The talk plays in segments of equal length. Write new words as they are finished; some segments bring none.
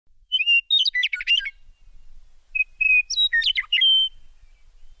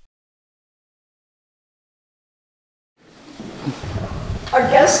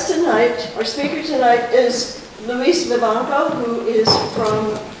guest tonight, our speaker tonight, is Luis Vivanco, who is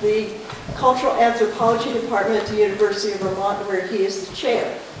from the Cultural Anthropology Department at the University of Vermont, where he is the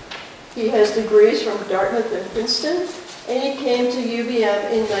chair. He has degrees from Dartmouth and Princeton, and he came to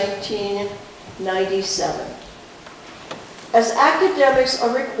UVM in 1997. As academics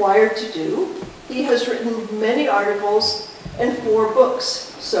are required to do, he has written many articles and 4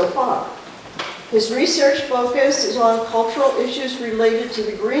 books so far. His research focus is on cultural issues related to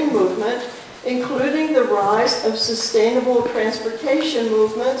the green movement, including the rise of sustainable transportation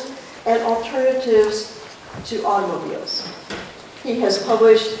movement and alternatives to automobiles. He has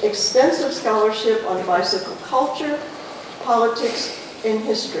published extensive scholarship on bicycle culture, politics, and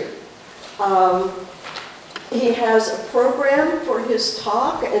history. He has a program for his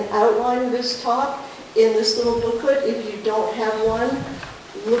talk, an outline of his talk in this little booklet. If you don't have one,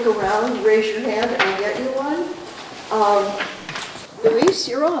 look around, raise your hand, and I'll get you one. Luis,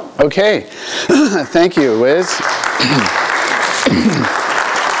 you're on. Okay. Thank you, Liz.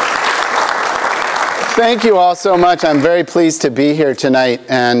 Thank you all so much. I'm very pleased to be here tonight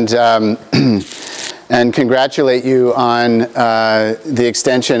and congratulate you on the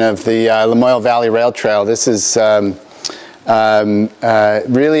extension of the Lamoille Valley Rail Trail. This is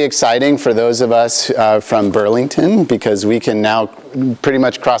really exciting for those of us from Burlington, because we can now pretty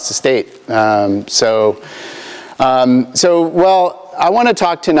much cross the state. Well, I want to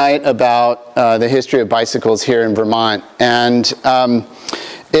talk tonight about the history of bicycles here in Vermont. And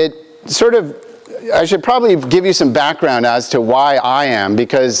I should probably give you some background as to why I am,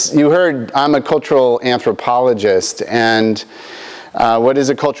 because you heard I'm a cultural anthropologist. And what is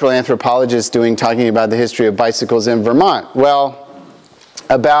a cultural anthropologist doing talking about the history of bicycles in Vermont? Well,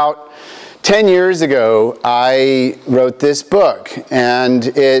 about 10 years ago, I wrote this book, and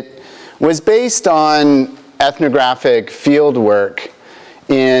it was based on ethnographic field work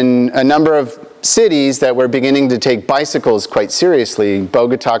in a number of cities that were beginning to take bicycles quite seriously.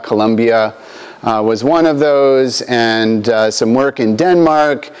 Bogota, Colombia was one of those, and some work in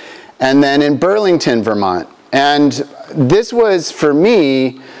Denmark, and then in Burlington, Vermont. And this was, for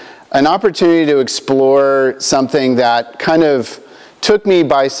me, an opportunity to explore something that kind of took me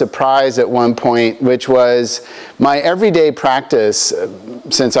by surprise at one point, which was my everyday practice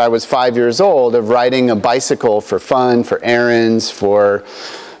since I was 5 years old of riding a bicycle for fun, for errands, for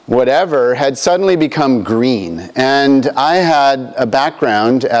whatever, had suddenly become green. And I had a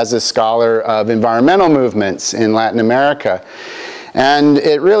background as a scholar of environmental movements in Latin America. And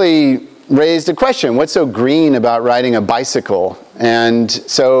it really raised a question: what's so green about riding a bicycle? And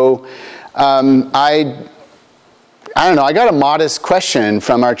so I don't know, I got a modest question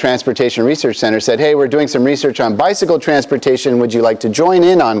from our Transportation Research Center. Said, hey, we're doing some research on bicycle transportation. Would you like to join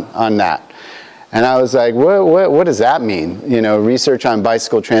in on that? And I was like, what does that mean? You know, research on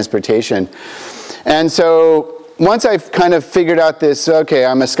bicycle transportation. And so once I've kind of figured out this, okay,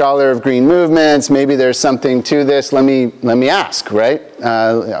 I'm a scholar of green movements, maybe there's something to this, let me ask, right?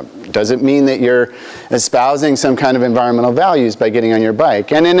 Does it mean that you're espousing some kind of environmental values by getting on your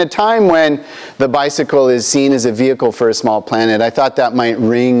bike? And in a time when the bicycle is seen as a vehicle for a small planet, I thought that might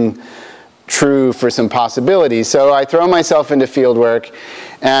ring true for some possibilities. So I throw myself into field work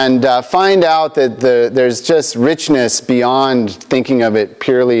and find out that there's just richness beyond thinking of it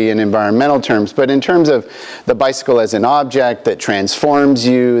purely in environmental terms, but in terms of the bicycle as an object that transforms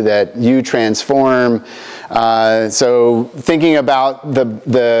you, that you transform. So thinking about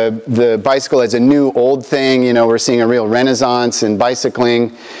the bicycle as a new old thing, you know, we're seeing a real renaissance in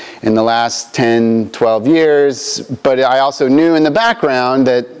bicycling in the last 10, 12 years, but I also knew in the background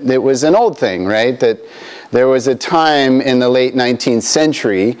that it was an old thing, right? That there was a time in the late 19th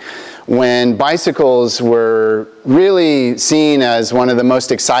century when bicycles were really seen as one of the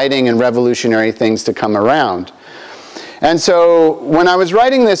most exciting and revolutionary things to come around. And so when I was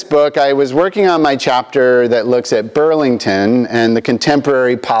writing this book, I was working on my chapter that looks at Burlington and the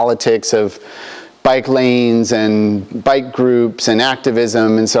contemporary politics of bike lanes and bike groups and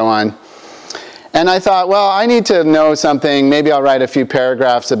activism and so on. And I thought, well, I need to know something. Maybe I'll write a few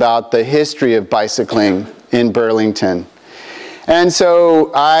paragraphs about the history of bicycling in Burlington. And so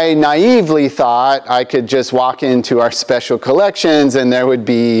I naively thought I could just walk into our special collections and there would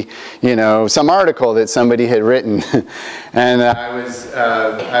be, you know, some article that somebody had written. And I was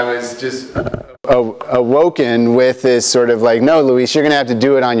just awoken with this sort of like, no, Luis, you're going to have to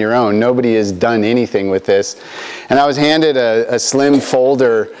do it on your own. Nobody has done anything with this. And I was handed a slim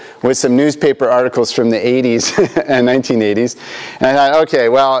folder with some newspaper articles from the 80s and 1980s. And I thought, okay,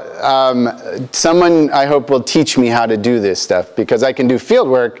 well, someone I hope will teach me how to do this stuff, because I can do field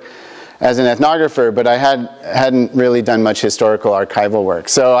work as an ethnographer, but I hadn't really done much historical archival work.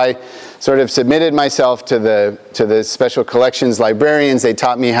 So I sort of submitted myself to the special collections librarians. They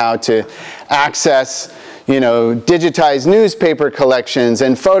taught me how to access, digitized newspaper collections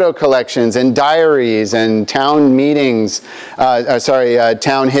and photo collections and diaries and town meetings,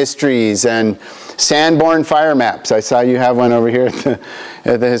 town histories and Sanborn fire maps. I saw you have one over here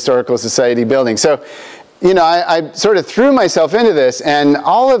at the Historical Society building. So, I sort of threw myself into this, and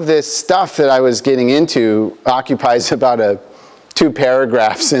all of this stuff that I was getting into occupies about 2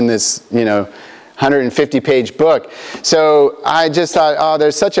 paragraphs in this, 150-page book. So I just thought, oh,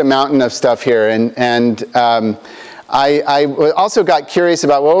 there's such a mountain of stuff here, and I also got curious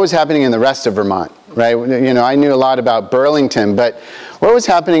about what was happening in the rest of Vermont, right? I knew a lot about Burlington, but what was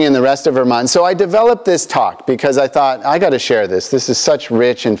happening in the rest of Vermont? So I developed this talk because I thought, I got to share this. This is such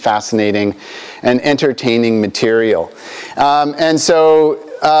rich and fascinating and entertaining material. And so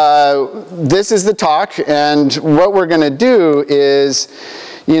this is the talk, and what we're going to do is,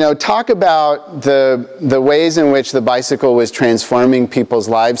 talk about the ways in which the bicycle was transforming people's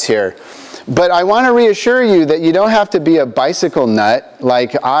lives here. But I want to reassure you that you don't have to be a bicycle nut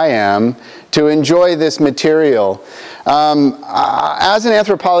like I am to enjoy this material. As an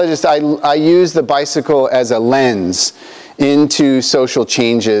anthropologist, I use the bicycle as a lens into social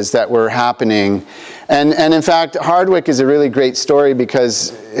changes that were happening. And in fact, Hardwick is a really great story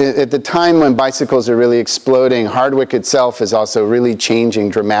because at the time when bicycles are really exploding, Hardwick itself is also really changing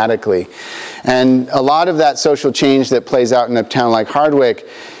dramatically. And a lot of that social change that plays out in a town like Hardwick,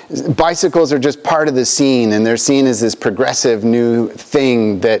 bicycles are just part of the scene, and they're seen as this progressive new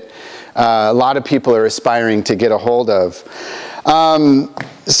thing that a lot of people are aspiring to get a hold of.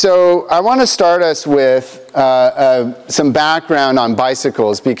 So I want to start us with some background on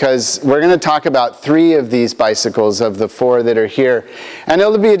bicycles, because we're going to talk about 3 of these bicycles of the 4 that are here. And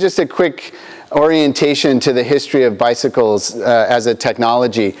it'll be just a quick orientation to the history of bicycles as a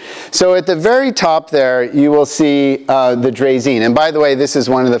technology. So at the very top there, you will see the Draisine. And by the way, this is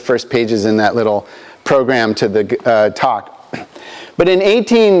one of the first pages in that little program to the talk. But in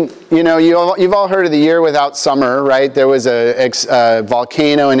you've all heard of the year without summer, right? There was a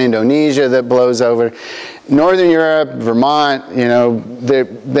volcano in Indonesia that blows over. Northern Europe, Vermont,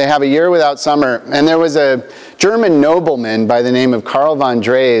 they have a year without summer. And there was a German nobleman by the name of Karl von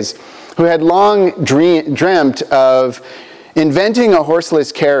Drais who had long dreamt of inventing a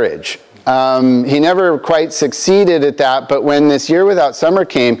horseless carriage. He never quite succeeded at that, but when this year without summer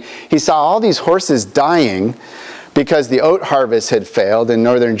came, he saw all these horses dying because the oat harvest had failed in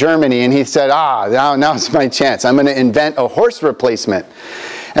northern Germany, and he said, now's my chance. I'm going to invent a horse replacement.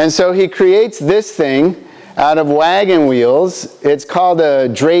 And so he creates this thing out of wagon wheels. It's called a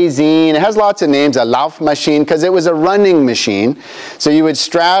Draisine. It has lots of names, a Laufmaschine, because it was a running machine. So you would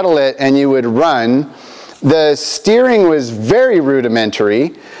straddle it and you would run. The steering was very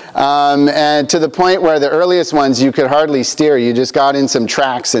rudimentary, and to the point where the earliest ones you could hardly steer. You just got in some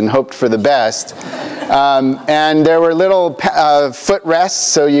tracks and hoped for the best. And there were little foot rests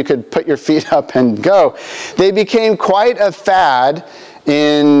so you could put your feet up and go. They became quite a fad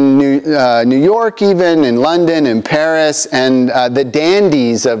in New York, even in London, in Paris, and the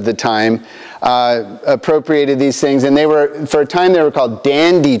dandies of the time appropriated these things, and for a time they were called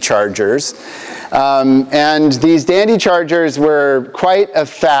dandy chargers. And these dandy chargers were quite a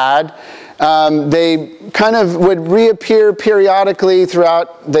fad. They kind of would reappear periodically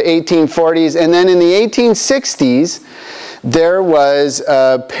throughout the 1840s, and then in the 1860s there was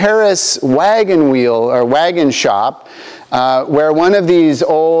a Paris wagon wheel or wagon shop where one of these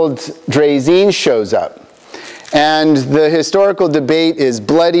old Draisines shows up. And the historical debate is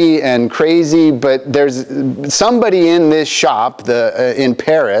bloody and crazy, but there's somebody in this shop in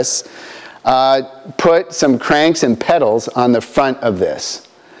Paris put some cranks and pedals on the front of this,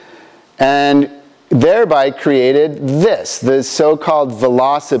 and thereby created the so-called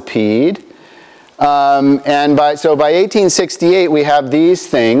velocipede. And by 1868 we have these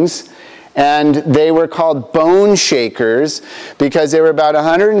things, and they were called bone shakers because they were about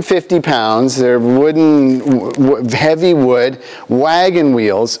 150 pounds. They're wooden, heavy wood, wagon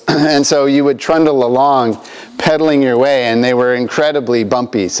wheels, and so you would trundle along pedaling your way, and they were incredibly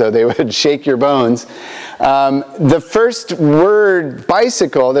bumpy, so they would shake your bones. The first word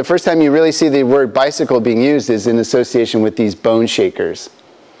bicycle, the first time you really see the word bicycle being used is in association with these bone shakers.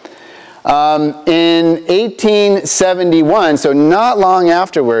 In 1871, so not long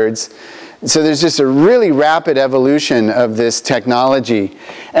afterwards, so there's just a really rapid evolution of this technology.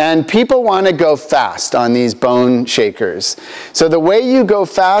 And people want to go fast on these bone shakers. So the way you go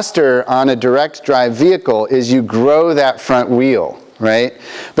faster on a direct drive vehicle is you grow that front wheel. right?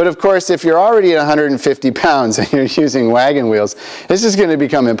 But of course, if you're already at 150 pounds and you're using wagon wheels, this is going to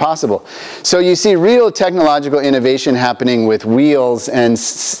become impossible. So you see real technological innovation happening with wheels, and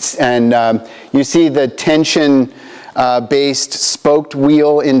you see the tension based spoked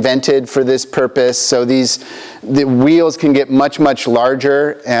wheel invented for this purpose. So the wheels can get much, much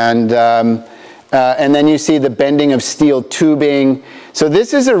larger, and then you see the bending of steel tubing. So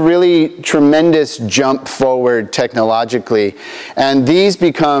this is a really tremendous jump forward technologically, and these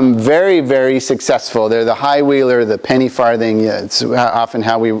become very, very successful. They're the high wheeler, the penny farthing. Yeah, it's often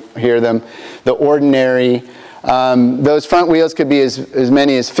how we hear them. The ordinary. Those front wheels could be as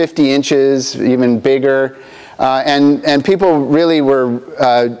many as 50 inches, even bigger. And people really were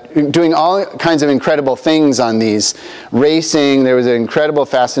doing all kinds of incredible things on these. Racing, there was an incredible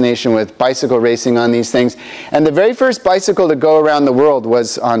fascination with bicycle racing on these things. And the very first bicycle to go around the world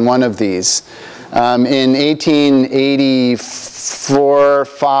was on one of these. In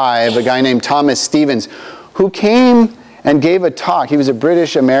 1884-5, a guy named Thomas Stevens, who came and gave a talk. He was a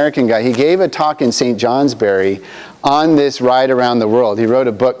British-American guy. He gave a talk in St. Johnsbury on this ride around the world. He wrote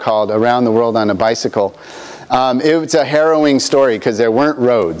a book called Around the World on a Bicycle. It was a harrowing story because there weren't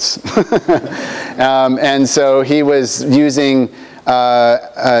roads. And so he was using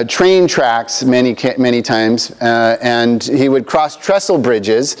train tracks many times, and he would cross trestle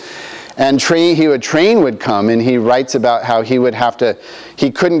bridges, and train would come, and he writes about how he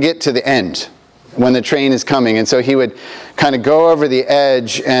couldn't get to the end when the train is coming, and so he would kind of go over the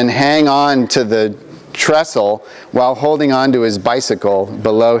edge and hang on to the trestle while holding on to his bicycle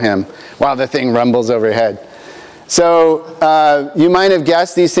below him while the thing rumbles overhead. So you might have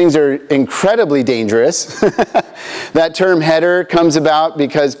guessed these things are incredibly dangerous. That term header comes about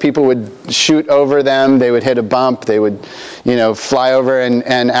because people would shoot over them, they would hit a bump, they would, fly over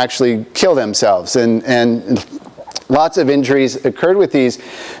and actually kill themselves. And lots of injuries occurred with these.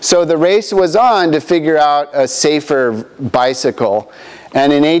 So the race was on to figure out a safer bicycle.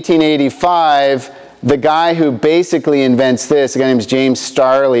 And in 1885, the guy who basically invents this, a guy named James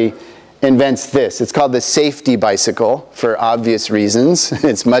Starley, invents this. It's called the safety bicycle for obvious reasons.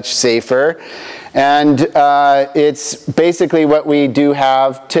 It's much safer. And it's basically what we do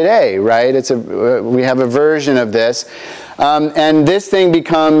have today, right? We have a version of this. And this thing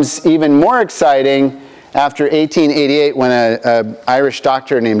becomes even more exciting after 1888 when an Irish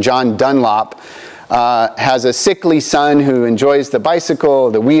doctor named John Dunlop has a sickly son who enjoys the bicycle,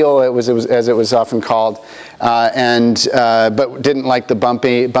 the wheel, as it was often called, but didn't like the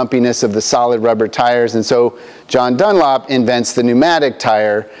bumpiness of the solid rubber tires. And so John Dunlop invents the pneumatic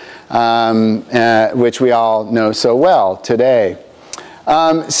tire, which we all know so well today.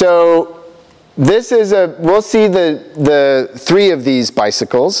 So this is we'll see the three of these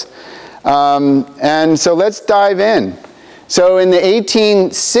bicycles. And so let's dive in. So in the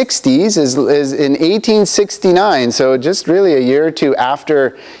 1860s, in 1869, so just really a year or two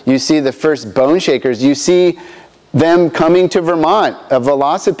after you see the first bone shakers, you see them coming to Vermont. A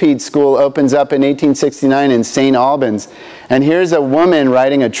velocipede school opens up in 1869 in St. Albans. And here's a woman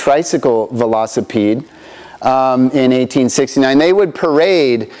riding a tricycle velocipede in 1869. They would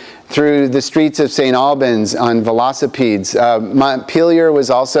parade through the streets of St. Albans on velocipedes. Montpelier was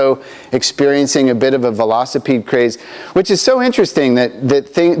also experiencing a bit of a velocipede craze, which is so interesting that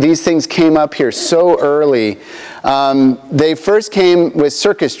these things came up here so early. They first came with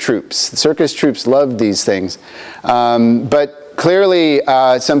circus troops. Circus troops loved these things. But clearly,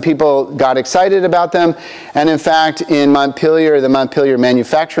 some people got excited about them. And in fact, in Montpelier, the Montpelier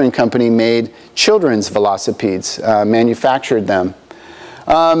Manufacturing Company made children's velocipedes, manufactured them.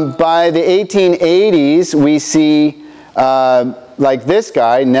 By the 1880s, we see, like this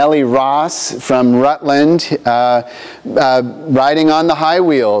guy, Nellie Ross from Rutland, riding on the high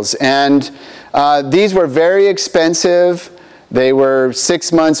wheels. And these were very expensive. They were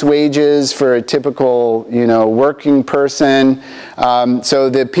 6 months' wages for a typical, working person. So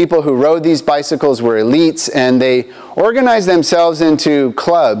the people who rode these bicycles were elites, and they organized themselves into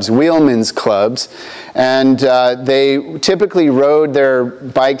clubs, wheelmen's clubs. And they typically rode their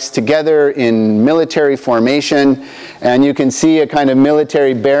bikes together in military formation. And you can see a kind of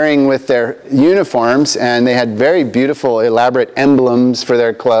military bearing with their uniforms. And they had very beautiful, elaborate emblems for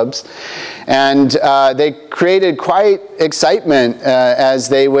their clubs. And they created quite excitement as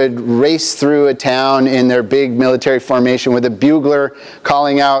they would race through a town in their big military formation with a bugler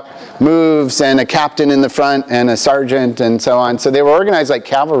calling out moves and a captain in the front and a sergeant and so on. So they were organized like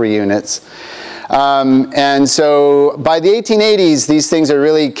cavalry units. And so by the 1880s, these things are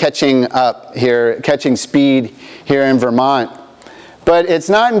really catching up here, catching speed here in Vermont. But it's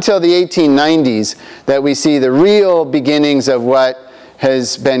not until the 1890s that we see the real beginnings of what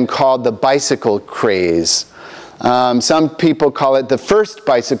has been called the bicycle craze. Some people call it the first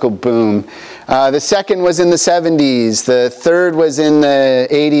bicycle boom. The second was in the 70s. The third was in the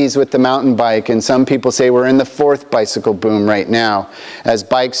 80s with the mountain bike. And some people say we're in the fourth bicycle boom right now, as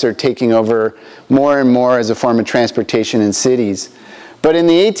bikes are taking over more and more as a form of transportation in cities. But in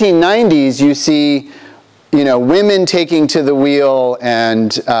the 1890s, you see, women taking to the wheel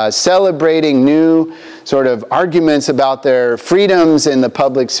and celebrating new sort of arguments about their freedoms in the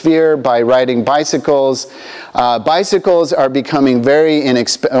public sphere by riding bicycles. Bicycles are becoming very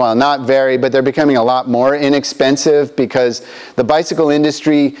inexpensive, well, not very, but they're becoming a lot more inexpensive because the bicycle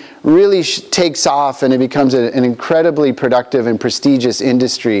industry really takes off and it becomes an incredibly productive and prestigious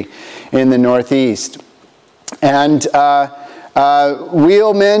industry in the Northeast. And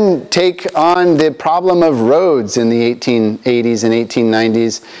wheelmen take on the problem of roads in the 1880s and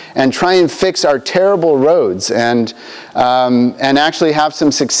 1890s and try and fix our terrible roads and actually have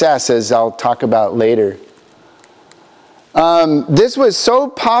some success, as I'll talk about later. This was so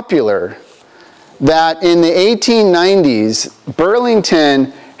popular that in the 1890s,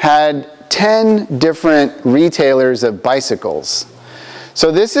 Burlington had 10 different retailers of bicycles.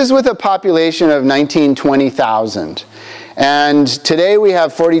 So this is with a population of 20,000. And today we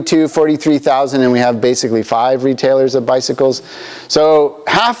have 43,000 and we have basically 5 retailers of bicycles. So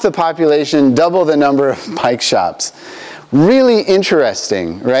half the population, double the number of bike shops. Really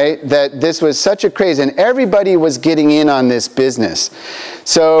interesting, right? That this was such a craze and everybody was getting in on this business.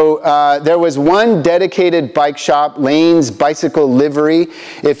 So there was one dedicated bike shop, Lane's Bicycle Livery.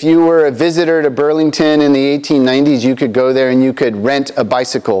 If you were a visitor to Burlington in the 1890s, you could go there and you could rent a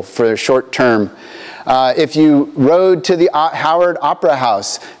bicycle for a short term. If you rode to the Howard Opera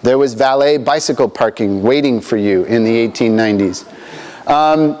House, there was valet bicycle parking waiting for you in the 1890s.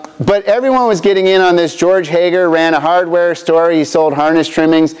 But everyone was getting in on this. George Hager ran a hardware store. He sold harness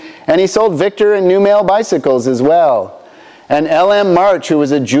trimmings, and he sold Victor and New Mail bicycles as well. And L.M. March, who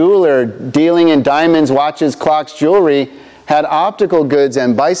was a jeweler dealing in diamonds, watches, clocks, jewelry, had optical goods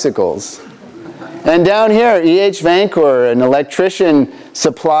and bicycles. And down here, E.H. Vancour, an electrician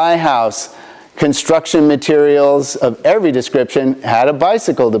supply house, construction materials of every description, had a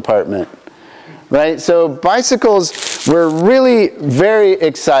bicycle department. Right? So bicycles were really very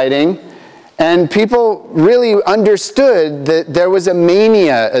exciting, and people really understood that there was a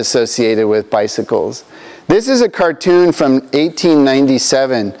mania associated with bicycles. This is a cartoon from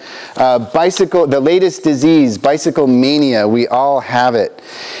 1897, the latest disease, bicycle mania. We all have it.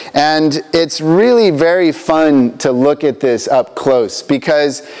 And it's really very fun to look at this up close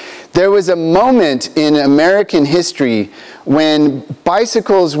because there was a moment in American history when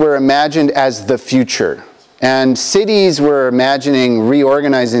bicycles were imagined as the future. And cities were imagining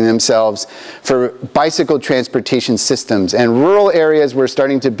reorganizing themselves for bicycle transportation systems. And rural areas were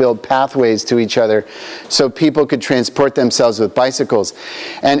starting to build pathways to each other so people could transport themselves with bicycles.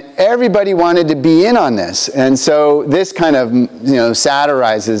 And everybody wanted to be in on this. And so this kind of,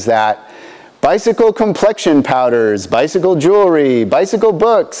 satirizes that. Bicycle complexion powders, bicycle jewelry, bicycle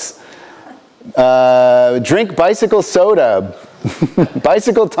books, drink bicycle soda,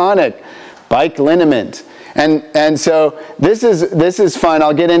 bicycle tonic, bike liniment. And so this is fun.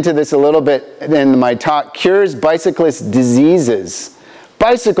 I'll get into this a little bit in my talk. Cures bicyclist diseases.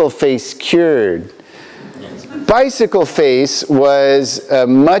 Bicycle face cured. Bicycle face was a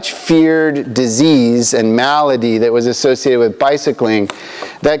much feared disease and malady that was associated with bicycling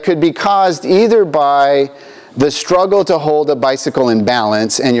that could be caused either by the struggle to hold a bicycle in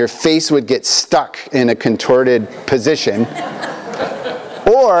balance and your face would get stuck in a contorted position,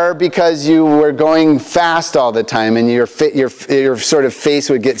 or because you were going fast all the time and your sort of face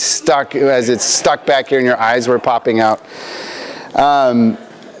would get stuck as it's stuck back here and your eyes were popping out.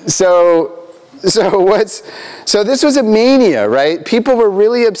 So this was a mania, right? People were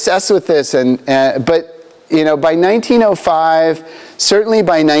really obsessed with this, but by 1905, certainly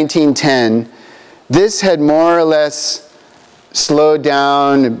by 1910, this had more or less slowed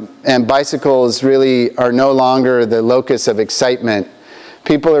down, and bicycles really are no longer the locus of excitement.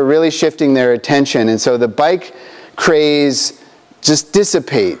 People are really shifting their attention, and so the bike craze just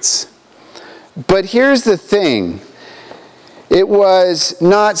dissipates. But here's the thing. It was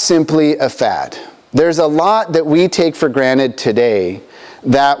not simply a fad. There's a lot that we take for granted today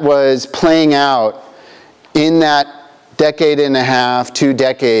that was playing out in that decade and a half, 2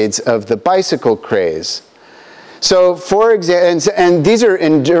 decades of the bicycle craze. So for example, and these are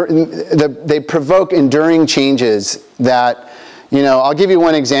they provoke enduring changes that You know, I'll give you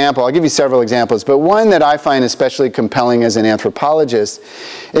one example. I'll give you several examples, but one that I find especially compelling as an anthropologist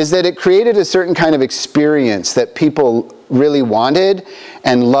is that it created a certain kind of experience that people really wanted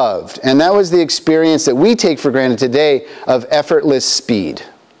and loved. And that was the experience that we take for granted today of effortless speed,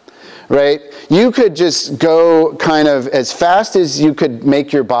 right? You could just go kind of as fast as you could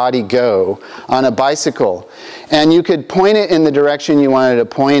make your body go on a bicycle, and you could point it in the direction you wanted to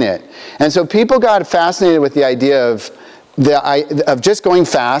point it. And so people got fascinated with the idea of just going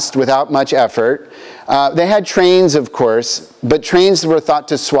fast without much effort. They had trains, of course, but trains were thought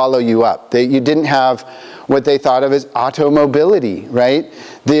to swallow you up. You didn't have what they thought of as automobility, right?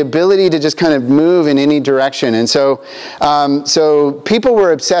 The ability to just kind of move in any direction. And so, so people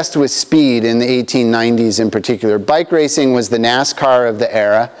were obsessed with speed in the 1890s in particular. Bike racing was the NASCAR of the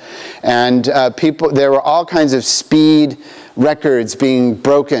era. And there were all kinds of speed records being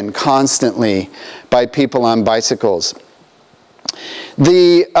broken constantly by people on bicycles.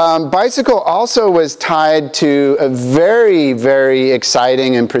 The bicycle also was tied to a very, very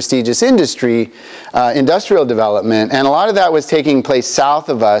exciting and prestigious industry, industrial development, and a lot of that was taking place south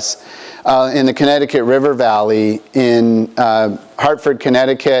of us in the Connecticut River Valley in Hartford,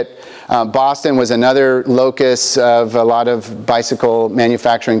 Connecticut. Boston was another locus of a lot of bicycle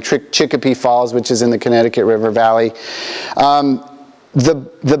manufacturing. Chicopee Falls, which is in the Connecticut River Valley.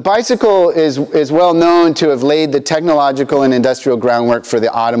 The bicycle is well known to have laid the technological and industrial groundwork for the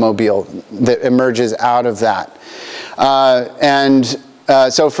automobile that emerges out of that.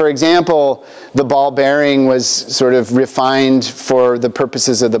 So for example, the ball bearing was sort of refined for the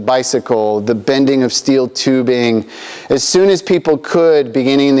purposes of the bicycle, the bending of steel tubing. As soon as people could,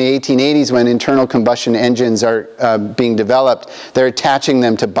 beginning in the 1880s when internal combustion engines are being developed, they're attaching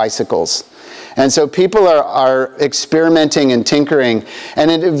them to bicycles. And so people are experimenting and tinkering,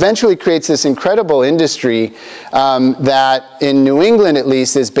 and it eventually creates this incredible industry that in New England at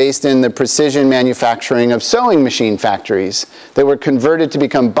least is based in the precision manufacturing of sewing machine factories that were converted to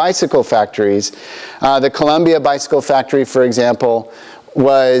become bicycle factories. The Columbia Bicycle Factory, for example,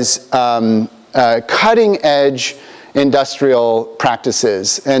 was cutting edge industrial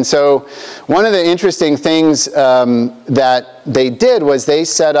practices. And so one of the interesting things that they did was they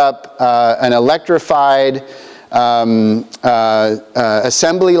set up an electrified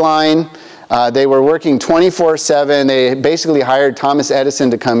assembly line. They were working 24/7. They basically hired Thomas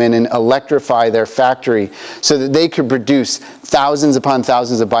Edison to come in and electrify their factory so that they could produce thousands upon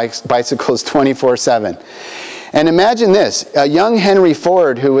thousands of bicycles 24/7. And imagine this, a young Henry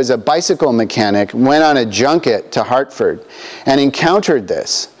Ford, who was a bicycle mechanic, went on a junket to Hartford and encountered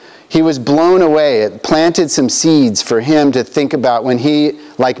this. He was blown away. It planted some seeds for him to think about when he,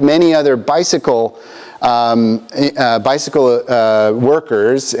 like many other bicycle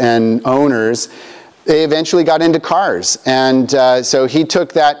workers and owners, they eventually got into cars. And so he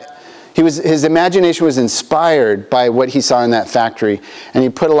took that. His imagination was inspired by what he saw in that factory, and he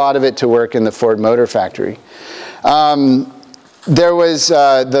put a lot of it to work in the Ford Motor Factory. There was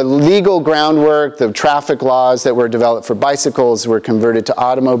the legal groundwork, the traffic laws that were developed for bicycles were converted to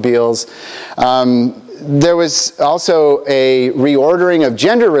automobiles. There was also a reordering of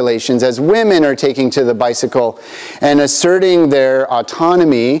gender relations as women are taking to the bicycle and asserting their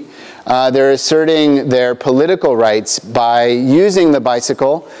autonomy. They're asserting their political rights by using the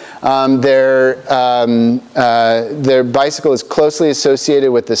bicycle. Their bicycle is closely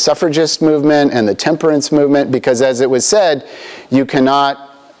associated with the suffragist movement and the temperance movement because, as it was said, you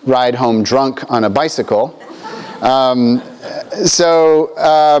cannot ride home drunk on a bicycle.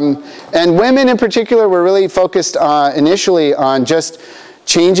 And women in particular were really focused initially on just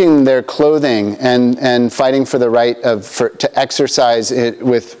changing their clothing and fighting for the right to exercise it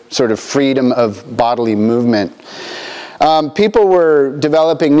with sort of freedom of bodily movement. People were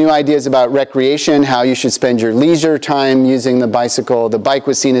developing new ideas about recreation, how you should spend your leisure time using the bicycle. The bike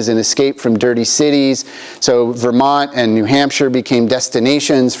was seen as an escape from dirty cities, so Vermont and New Hampshire became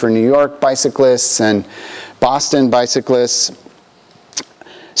destinations for New York bicyclists and Boston bicyclists.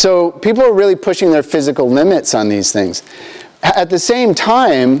 So people were really pushing their physical limits on these things. At the same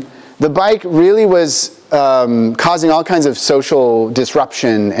time, the bike really was causing all kinds of social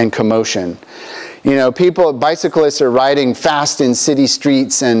disruption and commotion. You know, bicyclists are riding fast in city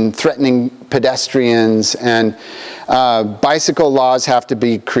streets and threatening pedestrians, and bicycle laws have to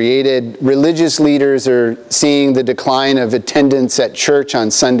be created. Religious leaders are seeing the decline of attendance at church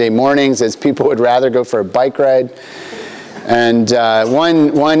on Sunday mornings as people would rather go for a bike ride. And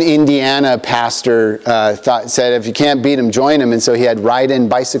one Indiana pastor said if you can't beat him, join him, and so he had ride-in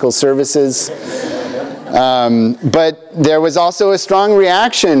bicycle services. But there was also a strong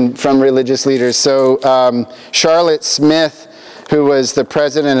reaction from religious leaders. So Charlotte Smith, who was the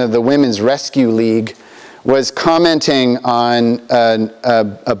president of the Women's Rescue League, was commenting on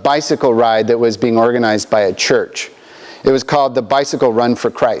a bicycle ride that was being organized by a church. It was called the Bicycle Run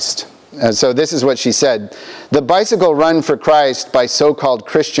for Christ. So this is what she said: "The Bicycle Run for Christ by so-called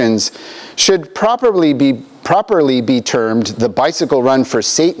Christians should properly be termed the Bicycle Run for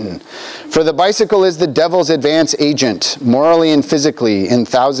Satan. For the bicycle is the devil's advance agent, morally and physically, in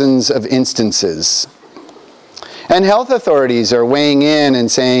thousands of instances." And health authorities are weighing in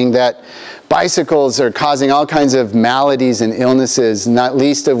and saying that bicycles are causing all kinds of maladies and illnesses, not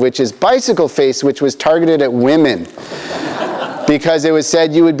least of which is bicycle face, which was targeted at women. Because it was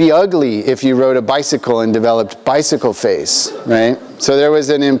said you would be ugly if you rode a bicycle and developed bicycle face, right? So there was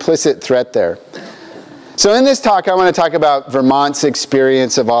an implicit threat there. So in this talk, I want to talk about Vermont's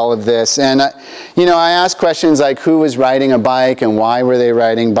experience of all of this. And, I asked questions like who was riding a bike and why were they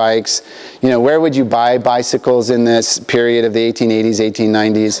riding bikes? Where would you buy bicycles in this period of the 1880s,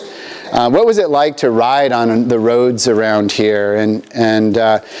 1890s? What was it like to ride on the roads around here?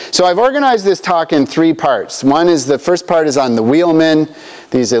 So I've organized this talk in 3 parts. The first part is on the wheelmen,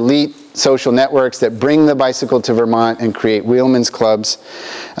 these elite social networks that bring the bicycle to Vermont and create wheelmen's clubs.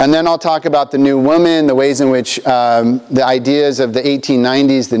 And then I'll talk about the new woman, the ways in which the ideas of the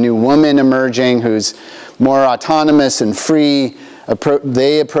 1890s, the new woman emerging, who's more autonomous and free,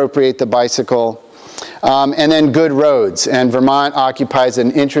 they appropriate the bicycle. And then good roads. And Vermont occupies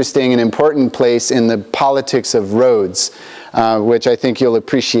an interesting and important place in the politics of roads, which I think you'll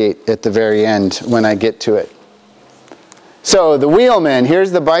appreciate at the very end when I get to it. So the wheelmen, here's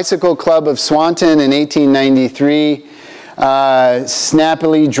the Bicycle Club of Swanton in 1893,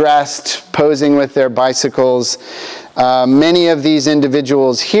 snappily dressed, posing with their bicycles. Many of these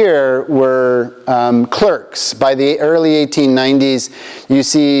individuals here were clerks. By the early 1890s, you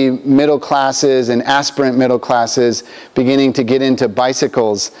see middle classes and aspirant middle classes beginning to get into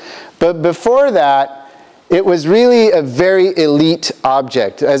bicycles. But before that, it was really a very elite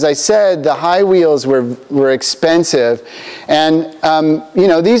object. As I said, the high wheels were expensive. And,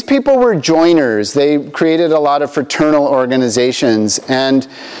 these people were joiners. They created a lot of fraternal organizations. And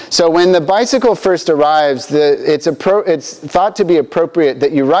so when the bicycle first arrives, it's thought to be appropriate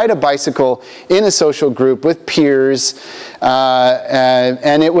that you ride a bicycle in a social group with peers.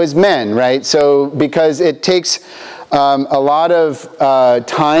 And it was men, right? So because it takes a lot of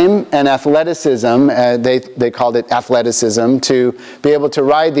time and athleticism, they called it athleticism, to be able to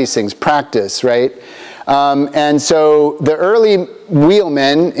ride these things, practice, right? And so the early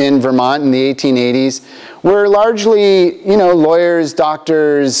wheelmen in Vermont in the 1880s were largely, lawyers,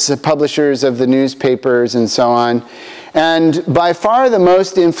 doctors, publishers of the newspapers, and so on. And by far the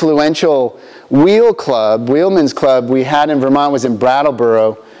most influential wheelmen's club we had in Vermont was in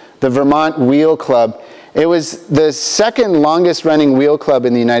Brattleboro, the Vermont Wheel Club. It was the second longest running wheel club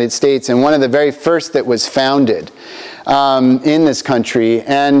in the United States and one of the very first that was founded in this country.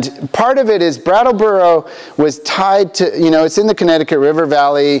 And part of it is Brattleboro was tied to, it's in the Connecticut River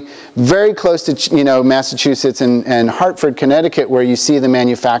Valley, very close to, Massachusetts and Hartford, Connecticut, where you see the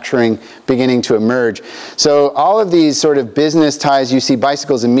manufacturing beginning to emerge. So all of these sort of business ties, you see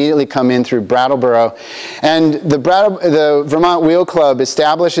bicycles immediately come in through Brattleboro. And the Vermont Wheel Club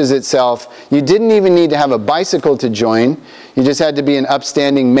establishes itself. You didn't even need to have a bicycle to join. You just had to be an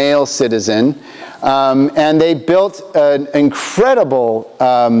upstanding male citizen. And they built an incredible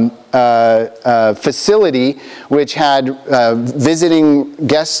facility which had visiting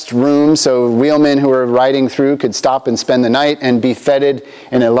guest rooms, so wheelmen who were riding through could stop and spend the night and be feted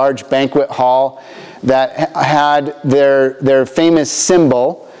in a large banquet hall that had their famous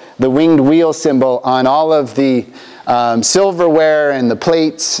symbol, the winged wheel symbol, on all of the silverware and the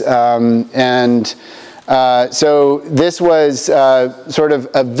plates. So this was sort of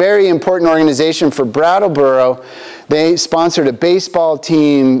a very important organization for Brattleboro. They sponsored a baseball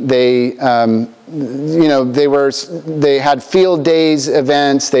team. They had field days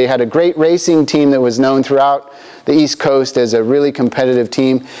events. They had a great racing team that was known throughout the East Coast as a really competitive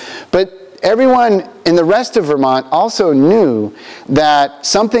team. But everyone in the rest of Vermont also knew that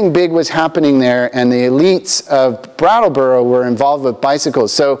something big was happening there, and the elites of Brattleboro were involved with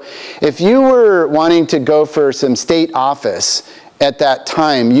bicycles. So if you were wanting to go for some state office at that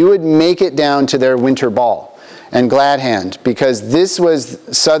time, you would make it down to their winter ball and Glad Hand, because this was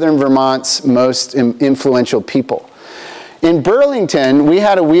southern Vermont's most influential people. In Burlington, we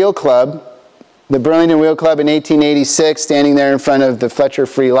had a wheel club, the Burlington Wheel Club in 1886, standing there in front of the Fletcher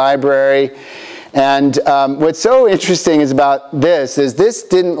Free Library. And what's so interesting about this is this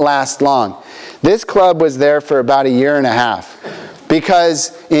didn't last long. This club was there for about a year and a half,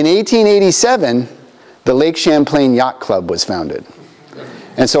 because in 1887, the Lake Champlain Yacht Club was founded.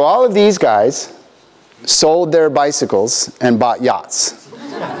 And so all of these guys sold their bicycles and bought yachts,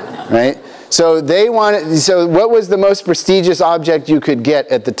 right? So they wanted, so what was the most prestigious object you could get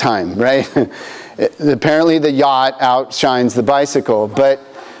at the time, right? Apparently the yacht outshines the bicycle, but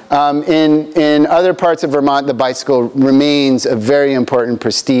in other parts of Vermont, the bicycle remains a very important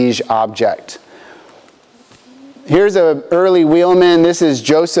prestige object. Here's an early wheelman. This is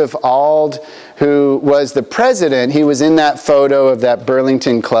Joseph Auld, who was the president. He was in that photo of that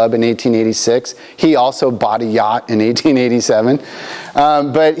Burlington Club in 1886. He also bought a yacht in 1887.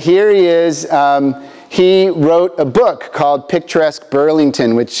 But here he is. He wrote a book called Picturesque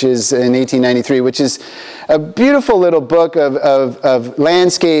Burlington, which is in 1893, which is a beautiful little book of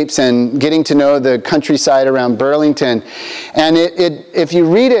landscapes and getting to know the countryside around Burlington. And if you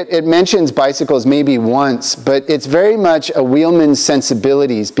read it, it mentions bicycles maybe once, but it's very much a wheelman's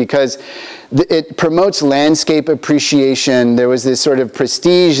sensibilities because it promotes landscape appreciation. There was this sort of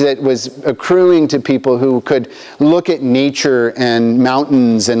prestige that was accruing to people who could look at nature and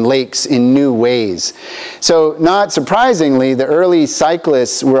mountains and lakes in new ways. So not surprisingly, the early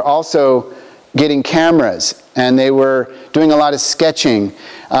cyclists were also getting cameras, and they were doing a lot of sketching.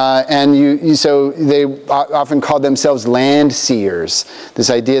 So they often called themselves land seers, this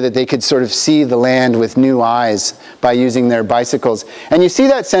idea that they could sort of see the land with new eyes by using their bicycles. And you see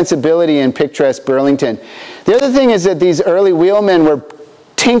that sensibility in Picturesque Burlington. The other thing is that these early wheelmen were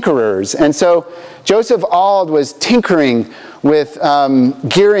tinkerers, and so Joseph Auld was tinkering with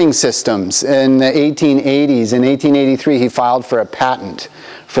gearing systems in the 1880s. In 1883, he filed for a patent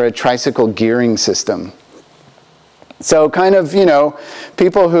for a tricycle gearing system. So kind of, you know,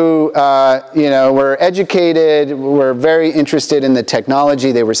 people who, were educated, were very interested in the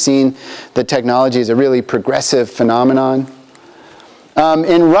technology. They were seeing the technology as a really progressive phenomenon.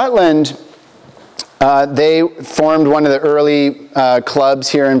 In Rutland, they formed one of the early clubs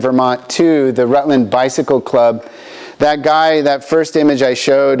here in Vermont too, the Rutland Bicycle Club. That guy, that first image I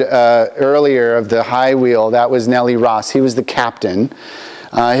showed earlier of the high wheel, that was Nellie Ross. He was the captain.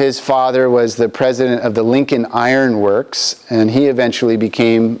 His father was the president of the Lincoln Iron Works, and he eventually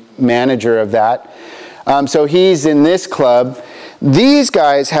became manager of that. So he's in this club. These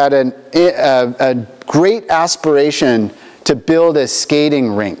guys had a great aspiration to build a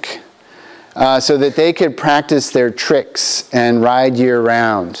skating rink so that they could practice their tricks and ride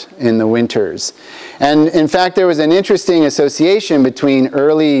year-round in the winters. And in fact, there was an interesting association between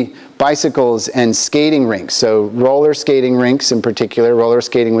early bicycles and skating rinks. So roller skating rinks in particular, roller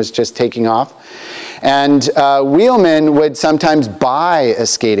skating was just taking off. And wheelmen would sometimes buy a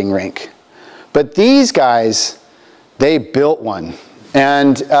skating rink. But these guys, they built one.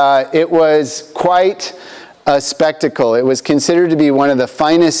 And it was quite a spectacle. It was considered to be one of the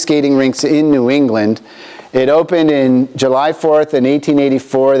finest skating rinks in New England. It opened in July 4th in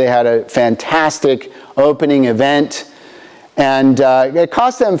 1884. They had a fantastic opening event. And it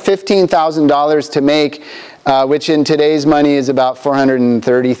cost them $15,000 to make, which in today's money is about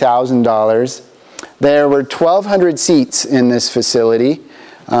 $430,000. There were 1,200 seats in this facility,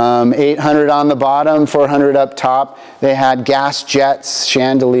 800 on the bottom, 400 up top. They had gas jets,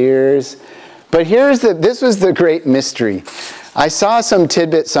 chandeliers. But this was the great mystery. I saw some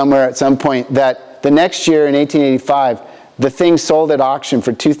tidbit somewhere at some point that the next year in 1885, the thing sold at auction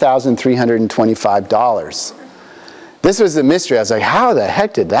for $2,325. This was the mystery. I was like, how the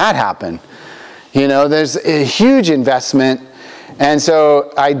heck did that happen? You know, there's a huge investment. And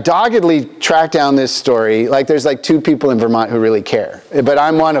so I doggedly tracked down this story. Like, there's like 2 people in Vermont who really care, but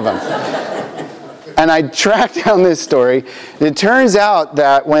I'm one of them. And I tracked down this story. It turns out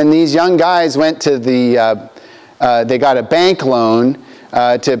that when these young guys went to they got a bank loan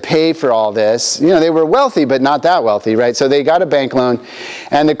to pay for all this. You know, they were wealthy, but not that wealthy, right? So they got a bank loan,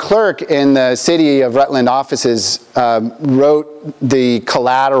 and the clerk in the City of Rutland offices wrote the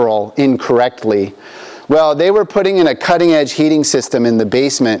collateral incorrectly. Well, they were putting in a cutting-edge heating system in the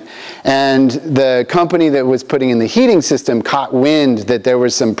basement, and the company that was putting in the heating system caught wind that there were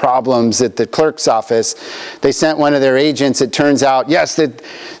some problems at the clerk's office. They sent one of their agents. It turns out, yes, that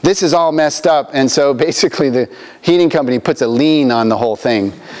this is all messed up, and so basically the heating company puts a lien on the whole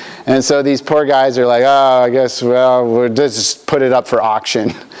thing. And so these poor guys are like, oh, I guess, well, we'll just put it up for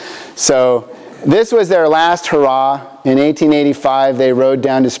auction. So this was their last hurrah. In 1885, they rode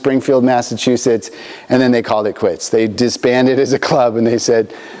down to Springfield, Massachusetts, and then they called it quits. They disbanded as a club, and they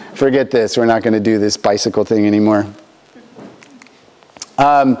said, forget this, we're not going to do this bicycle thing anymore.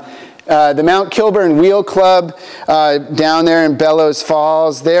 the Mount Kilburn Wheel Club down there in Bellows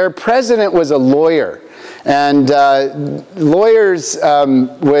Falls, their president was a lawyer. And lawyers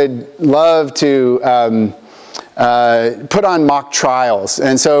would love to put on mock trials.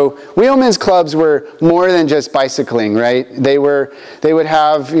 And so wheelmen's clubs were more than just bicycling, right? They would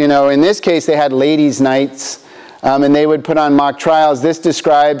have, you know, in this case, they had ladies' nights, and they would put on mock trials. This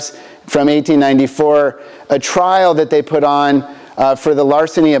describes, from 1894, a trial that they put on for the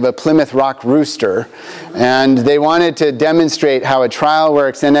larceny of a Plymouth Rock rooster. And they wanted to demonstrate how a trial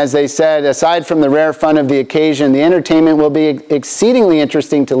works. And as they said, aside from the rare fun of the occasion, the entertainment will be exceedingly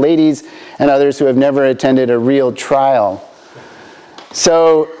interesting to ladies and others who have never attended a real trial.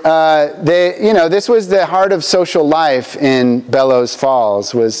 So you know, this was the heart of social life in Bellows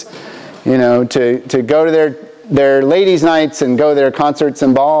Falls, was, you know, to go to their ladies' nights and go to their concerts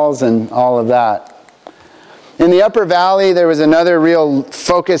and balls and all of that. In the Upper Valley, there was another real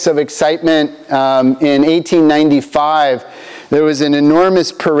focus of excitement. In 1895, there was an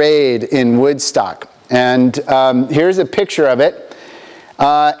enormous parade in Woodstock. And here's a picture of it.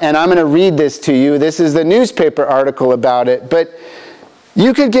 And I'm going to read this to you. This is the newspaper article about it. But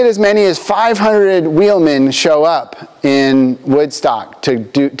you could get as many as 500 wheelmen show up in Woodstock to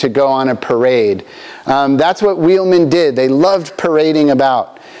go on a parade. That's what wheelmen did. They loved parading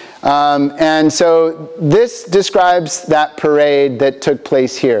about. And so this describes that parade that took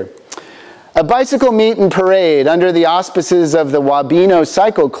place here. A bicycle meet and parade under the auspices of the Wabeno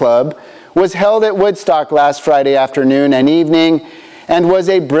Cycle Club was held at Woodstock last Friday afternoon and evening, and was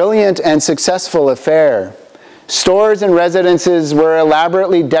a brilliant and successful affair. Stores and residences were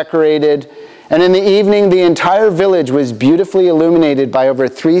elaborately decorated, and in the evening the entire village was beautifully illuminated by over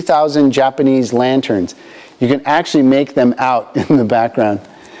 3,000 Japanese lanterns. You can actually make them out in the background.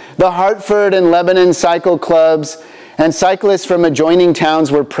 The Hartford and Lebanon cycle clubs and cyclists from adjoining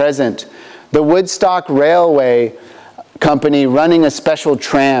towns were present. The Woodstock Railway Company running a special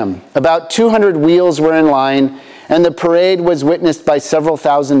tram. About 200 wheels were in line, and the parade was witnessed by several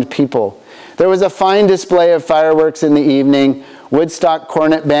thousand people. There was a fine display of fireworks in the evening. Woodstock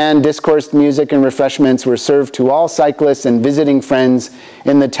Cornet Band, discoursed music, and refreshments were served to all cyclists and visiting friends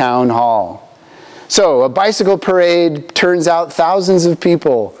in the town hall. So a bicycle parade turns out thousands of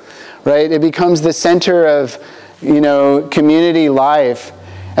people, right? It becomes the center of, you know, community life.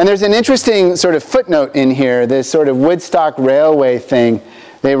 And there's an interesting sort of footnote in here, this sort of Woodstock Railway thing.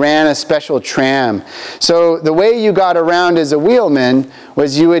 They ran a special tram. So the way you got around as a wheelman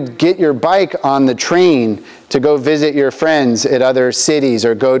was you would get your bike on the train to go visit your friends at other cities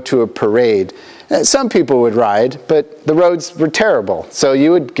or go to a parade. Some people would ride, but the roads were terrible, so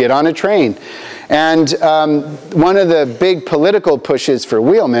you would get on a train. And one of the big political pushes for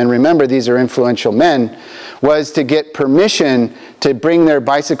wheelmen, remember these are influential men, was to get permission to bring their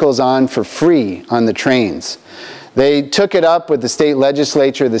bicycles on for free on the trains. They took it up with the state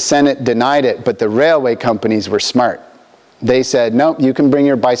legislature, the Senate denied it, but the railway companies were smart. They said, nope, you can bring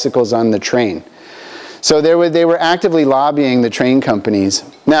your bicycles on the train. So they were actively lobbying the train companies.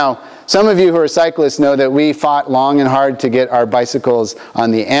 Now, some of you who are cyclists know that we fought long and hard to get our bicycles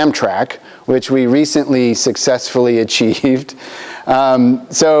on the Amtrak, which we recently successfully achieved.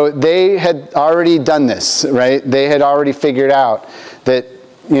 So they had already done this, right? They had already figured out that,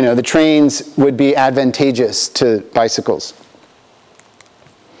 you know, the trains would be advantageous to bicycles.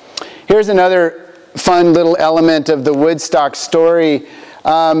 Here's another fun little element of the Woodstock story.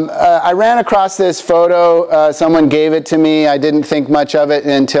 I ran across this photo. Someone gave it to me. I didn't think much of it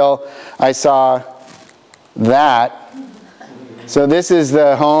until I saw that. So this is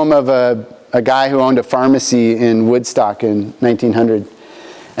the home of a guy who owned a pharmacy in Woodstock in 1900.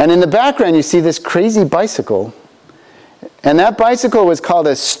 And in the background you see this crazy bicycle. And that bicycle was called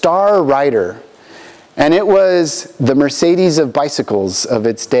a Star Rider. And it was the Mercedes of bicycles of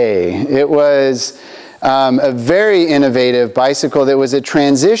its day. It was a very innovative bicycle that was a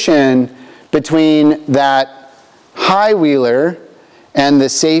transition between that high wheeler and the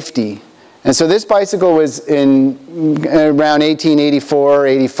safety. And so this bicycle was in around 1884,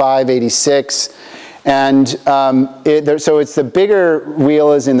 85, 86. And so it's the bigger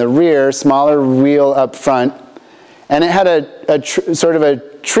wheel is in the rear, smaller wheel up front. And it had sort of a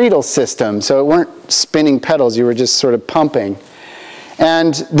treadle system, so it weren't spinning pedals, you were just sort of pumping.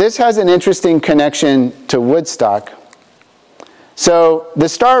 And this has an interesting connection to Woodstock. So the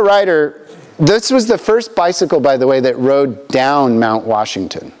Star Rider, this was the first bicycle, by the way, that rode down Mount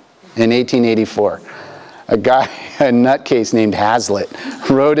Washington in 1884. A guy, a nutcase named Hazlitt,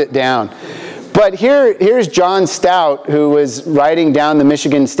 rode it down. But here's John Stout, who was riding down the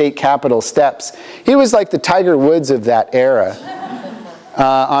Michigan State Capitol steps. He was like the Tiger Woods of that era.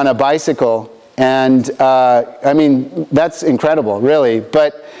 on a bicycle. And I mean, that's incredible, really.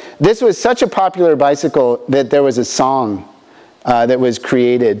 But this was such a popular bicycle that there was a song that was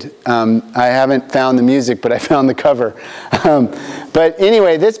created. I haven't found the music, but I found the cover. But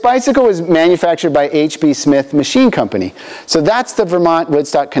anyway, this bicycle was manufactured by H.B. Smith Machine Company. So that's the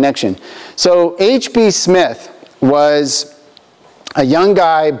Vermont-Woodstock connection. So H.B. Smith was a young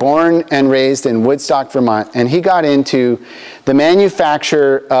guy born and raised in Woodstock, Vermont, and he got into the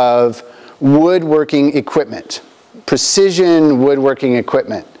manufacture of woodworking equipment, precision woodworking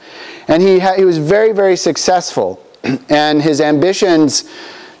equipment. And he was very, very successful. And his ambitions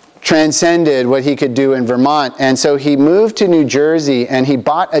transcended what he could do in Vermont. And so he moved to New Jersey and he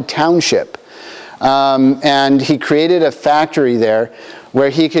bought a township. And he created a factory there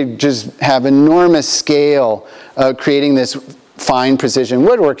where he could just have enormous scale of creating this fine precision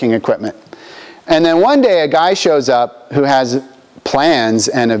woodworking equipment. And then one day a guy shows up who has plans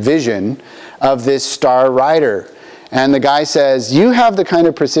and a vision of this Star Rider. And the guy says, you have the kind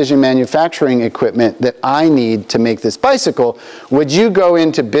of precision manufacturing equipment that I need to make this bicycle. Would you go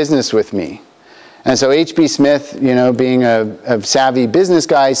into business with me? And so H.B. Smith, you know, being a savvy business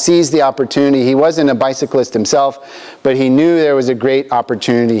guy, sees the opportunity. He wasn't a bicyclist himself, but he knew there was a great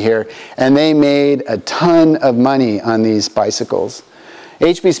opportunity here. And they made a ton of money on these bicycles.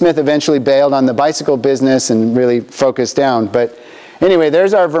 H.B. Smith eventually bailed on the bicycle business and really focused down. But anyway,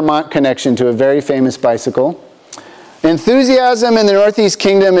 there's our Vermont connection to a very famous bicycle. Enthusiasm in the Northeast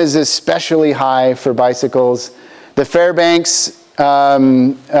Kingdom is especially high for bicycles. The Fairbanks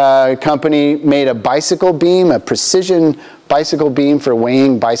company made a bicycle beam, a precision bicycle beam for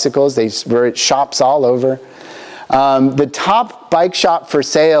weighing bicycles. They were at shops all over. The top bike shop for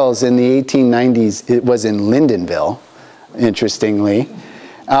sales in the 1890s, it was in Lyndonville, interestingly.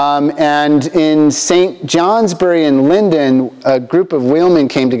 And in St. Johnsbury and Lyndon, a group of wheelmen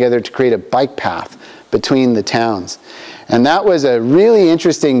came together to create a bike path between the towns. And that was a really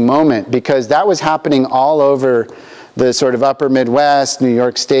interesting moment because that was happening all over the sort of upper Midwest, New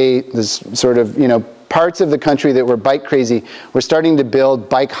York State, this sort of, you know, parts of the country that were bike crazy were starting to build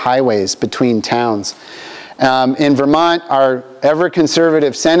bike highways between towns. In Vermont, our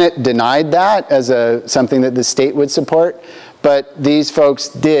ever-conservative Senate denied that as something that the state would support, but these folks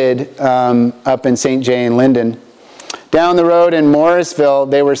did up in St. Jay and Lyndon. Down the road in Morrisville,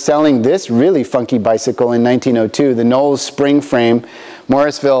 they were selling this really funky bicycle in 1902, the Knowles spring frame.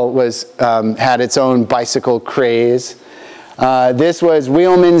 Morrisville had its own bicycle craze. This was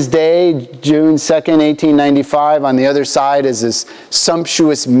Wheelman's Day, June 2nd, 1895. On the other side is this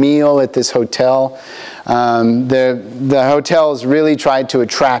sumptuous meal at this hotel. The hotels really tried to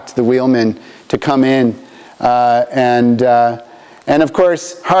attract the wheelmen to come in. And of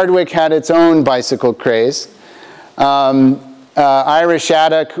course, Hardwick had its own bicycle craze. Ira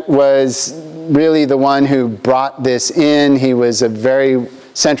Shattuck was really the one who brought this in. He was a very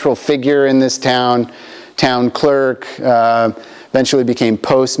central figure in this town clerk, eventually became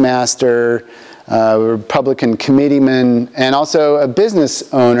postmaster, Republican committeeman, and also a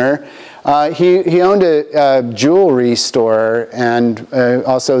business owner. He owned a jewelry store, and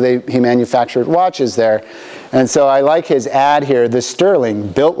also he manufactured watches there. And so I like his ad here, the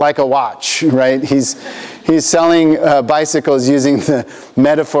Sterling, built like a watch, right? He's selling bicycles using the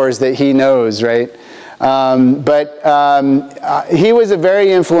metaphors that he knows, right? He was a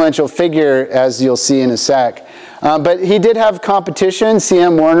very influential figure, as you'll see in a sec. But he did have competition.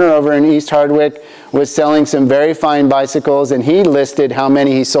 C.M. Warner over in East Hardwick was selling some very fine bicycles, and he listed how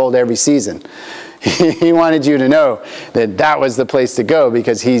many he sold every season. He wanted you to know that that was the place to go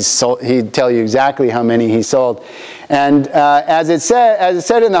because he'd tell you exactly how many he sold. And as it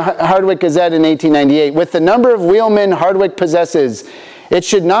said in the Hardwick Gazette in 1898, with the number of wheelmen Hardwick possesses, it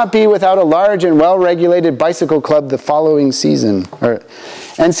should not be without a large and well-regulated bicycle club the following season, or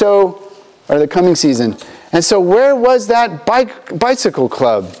the coming season. And so where was that bicycle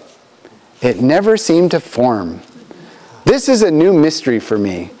club? It never seemed to form. This is a new mystery for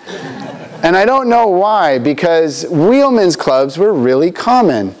me. And I don't know why, because wheelmen's clubs were really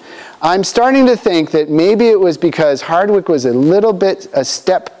common. I'm starting to think that maybe it was because Hardwick was a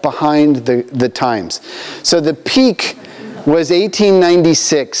step behind the times. So the peak was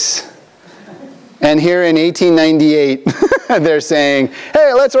 1896. And here in 1898, they're saying,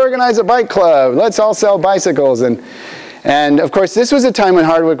 hey, let's organize a bike club. Let's all sell bicycles. And of course, this was a time when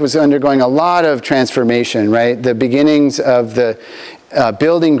Hardwick was undergoing a lot of transformation, right? The beginnings of the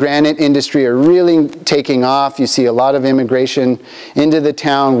building granite industry are really taking off. You see a lot of immigration into the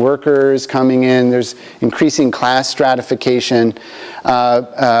town, workers coming in. There's increasing class stratification.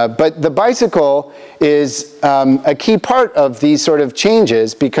 But the bicycle is a key part of these sort of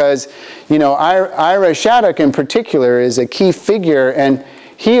changes because, you know, Ira Shattuck in particular is a key figure, and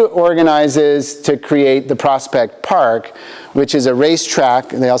he organizes to create the Prospect Park, which is a racetrack.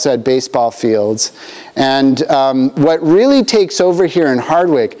 They also had baseball fields. And what really takes over here in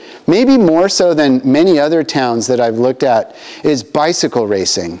Hardwick, maybe more so than many other towns that I've looked at, is bicycle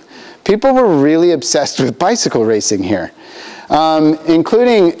racing. People were really obsessed with bicycle racing here,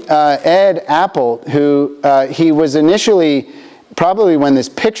 including Ed Apple, who he was initially, probably when this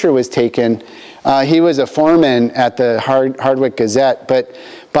picture was taken, he was a foreman at the Hardwick Gazette, but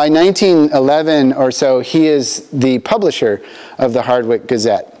by 1911 or so, he is the publisher of the Hardwick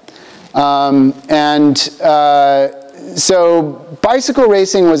Gazette. So bicycle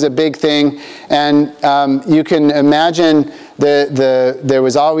racing was a big thing, and you can imagine there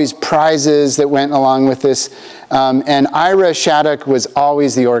was always prizes that went along with this, and Ira Shattuck was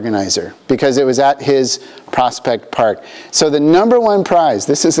always the organizer because it was at his Prospect Park. So the #1 prize,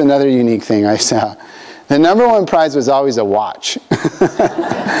 this is another unique thing I saw, the #1 prize was always a watch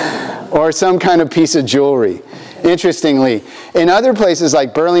or some kind of piece of jewelry. Interestingly, in other places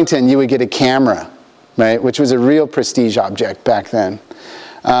like Burlington, you would get a camera, right, which was a real prestige object back then.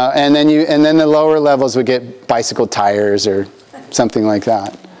 And then the lower levels would get bicycle tires or something like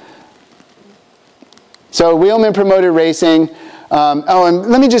that. So Wheelman promoted racing. Oh, and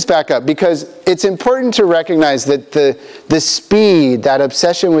let me just back up because it's important to recognize that the speed, that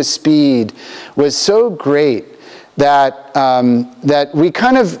obsession with speed, was so great that that we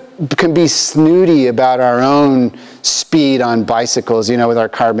kind of can be snooty about our own speed on bicycles, you know, with our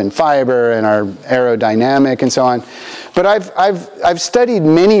carbon fiber and our aerodynamic and so on. But I've studied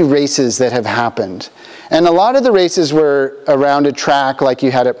many races that have happened, and a lot of the races were around a track like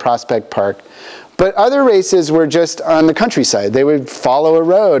you had at Prospect Park. But other races were just on the countryside. They would follow a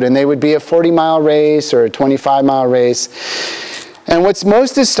road, and they would be a 40-mile race or a 25-mile race. And what's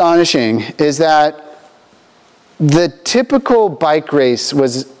most astonishing is that the typical bike race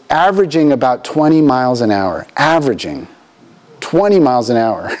was averaging about 20 miles an hour. Averaging 20 miles an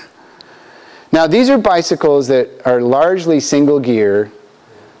hour. Now, these are bicycles that are largely single gear,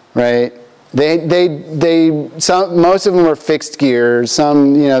 right? Most of them were fixed gear.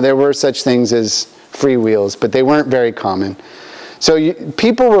 Some, you know, there were such things as freewheels, but they weren't very common. So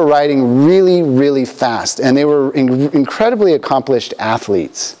people were riding really, really fast, and they were incredibly accomplished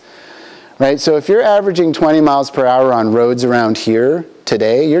athletes, right? So if you're averaging 20 miles per hour on roads around here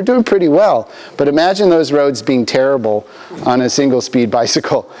today, you're doing pretty well. But imagine those roads being terrible on a single-speed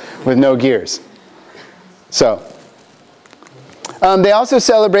bicycle with no gears. So. They also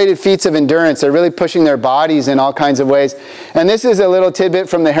celebrated feats of endurance. They're really pushing their bodies in all kinds of ways. And this is a little tidbit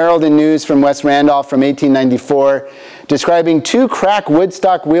from the Herald and News from West Randolph from 1894, describing 2 crack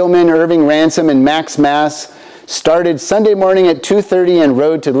Woodstock wheelmen, Irving Ransom and Max Mass, started Sunday morning at 2:30 and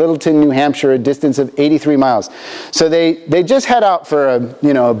rode to Littleton, New Hampshire, a distance of 83 miles. So they just head out for a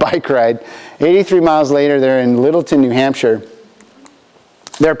bike ride. 83 miles later, they're in Littleton, New Hampshire.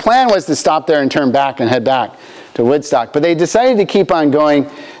 Their plan was to stop there and turn back and head back to Woodstock, but they decided to keep on going.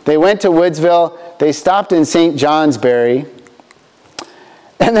 They went to Woodsville, they stopped in St. Johnsbury,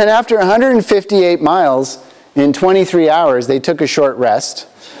 and then after 158 miles in 23 hours, they took a short rest,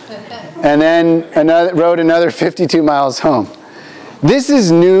 and then rode another 52 miles home. This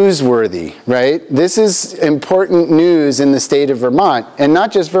is newsworthy, right? This is important news in the state of Vermont, and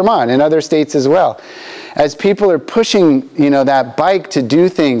not just Vermont, in other states as well. As people are pushing, you know, that bike to do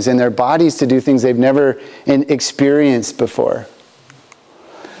things and their bodies to do things they've never experienced before.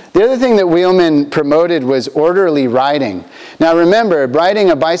 The other thing that Wheelman promoted was orderly riding. Now remember, riding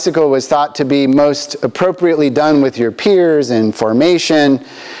a bicycle was thought to be most appropriately done with your peers in formation.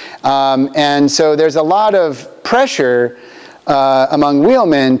 And so there's a lot of pressure among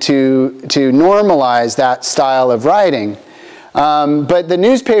wheelmen to normalize that style of riding. But the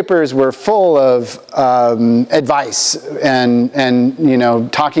newspapers were full of advice and you know,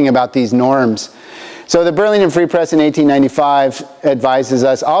 talking about these norms. So the Burlington Free Press in 1895 advises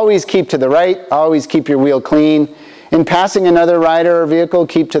us, always keep to the right, always keep your wheel clean. In passing another rider or vehicle,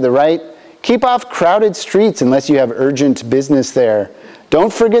 keep to the right. Keep off crowded streets unless you have urgent business there.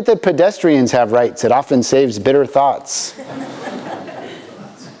 Don't forget that pedestrians have rights. It often saves bitter thoughts.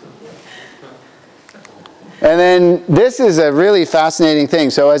 And then this is a really fascinating thing.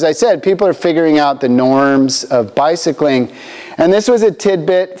 So as I said, people are figuring out the norms of bicycling. And this was a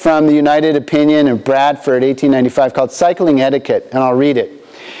tidbit from the United Opinion of Bradford, 1895, called Cycling Etiquette, and I'll read it.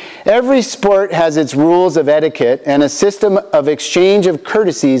 Every sport has its rules of etiquette, and a system of exchange of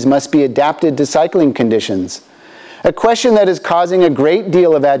courtesies must be adapted to cycling conditions. A question that is causing a great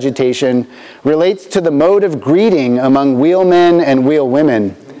deal of agitation relates to the mode of greeting among wheelmen and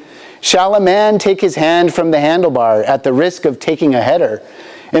wheelwomen. Shall a man take his hand from the handlebar at the risk of taking a header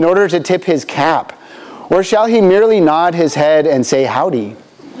in order to tip his cap? Or shall he merely nod his head and say howdy?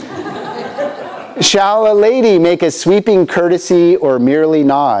 Shall a lady make a sweeping courtesy or merely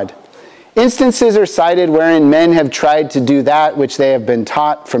nod? Instances are cited wherein men have tried to do that which they have been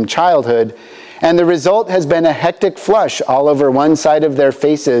taught from childhood, and the result has been a hectic flush all over one side of their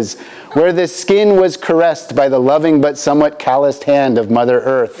faces, where the skin was caressed by the loving but somewhat calloused hand of Mother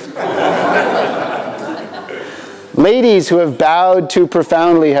Earth. Ladies who have bowed too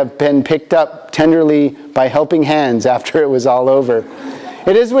profoundly have been picked up tenderly by helping hands after it was all over.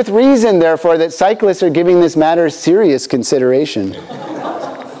 It is with reason, therefore, that cyclists are giving this matter serious consideration.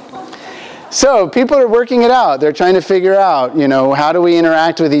 So people are working it out. They're trying to figure out, how do we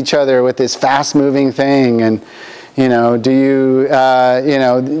interact with each other with this fast-moving thing? And,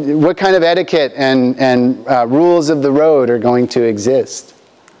 what kind of etiquette and rules of the road are going to exist?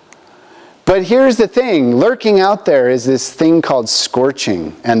 But here's the thing. Lurking out there is this thing called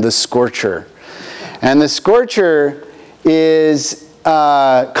scorching and the scorcher. And the scorcher is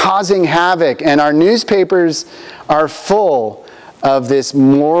causing havoc. And our newspapers are full of this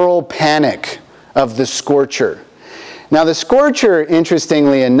moral panic of the scorcher. Now the scorcher,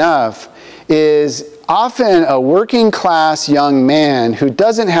 interestingly enough, is often a working class young man who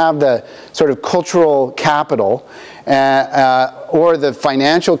doesn't have the sort of cultural capital or the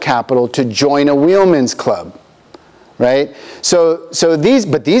financial capital to join a wheelman's club, right? So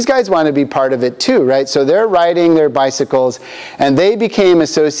these guys want to be part of it too, right? So they're riding their bicycles, and they became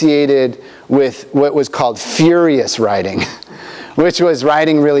associated with what was called furious riding, which was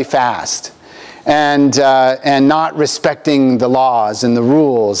riding really fast and not respecting the laws and the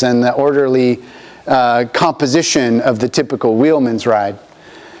rules and the orderly composition of the typical wheelman's ride.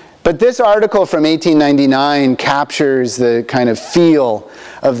 But this article from 1899 captures the kind of feel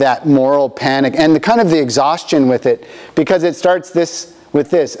of that moral panic and the kind of the exhaustion with it, because it starts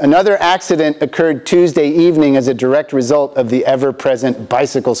with this. Another accident occurred Tuesday evening as a direct result of the ever-present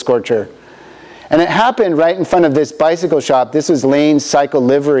bicycle scorcher. And it happened right in front of this bicycle shop. This was Lane's Cycle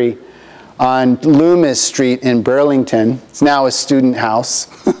Livery on Loomis Street in Burlington. It's now a student house.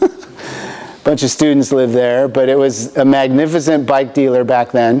 A bunch of students live there, but it was a magnificent bike dealer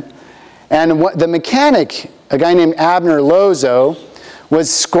back then. And the mechanic, a guy named Abner Lozo,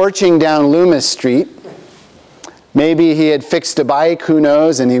 was scorching down Loomis Street. Maybe he had fixed a bike, who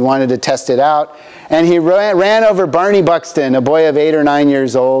knows, and he wanted to test it out. And he ran over Barney Buxton, a boy of 8 or 9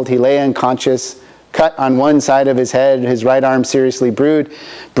 years old. He lay unconscious, cut on one side of his head, his right arm seriously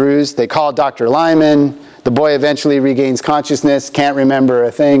bruised. They called Dr. Lyman. The boy eventually regains consciousness, can't remember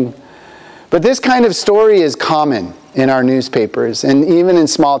a thing. But this kind of story is common in our newspapers and even in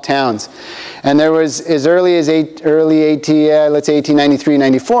small towns. And there was, as early as let's say 1893,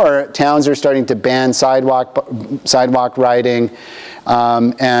 94, towns are starting to ban sidewalk riding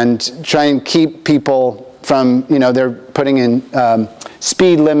and try and keep people from, they're putting in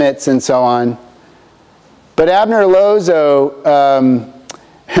speed limits and so on. But Abner Lozo,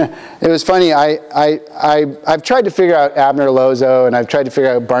 it was funny, I've tried to figure out Abner Lozo, and I've tried to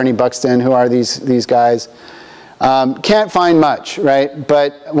figure out Barney Buxton, who are these guys. Can't find much, right?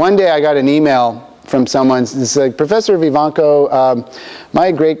 But one day I got an email from someone. It's like, Professor Vivanco,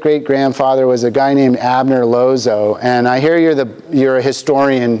 my great-great-grandfather was a guy named Abner Lozo, and I hear you're a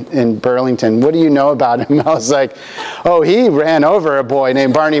historian in Burlington. What do you know about him? I was like, oh, he ran over a boy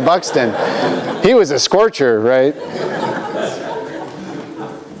named Barney Buxton. He was a scorcher, right?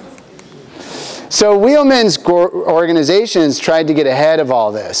 So wheelmen's organizations tried to get ahead of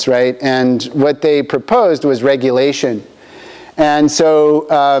all this, right? And what they proposed was regulation. And so,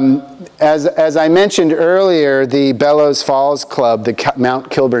 as I mentioned earlier, the Bellows Falls Club, the Mount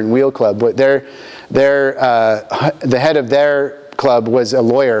Kilburn Wheel Club, the head of their club was a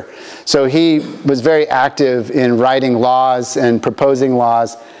lawyer. So he was very active in writing laws and proposing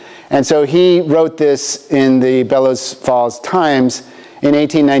laws. And so he wrote this in the Bellows Falls Times in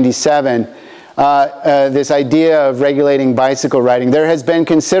 1897. This idea of regulating bicycle riding. There has been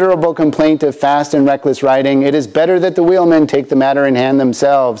considerable complaint of fast and reckless riding. It is better that the wheelmen take the matter in hand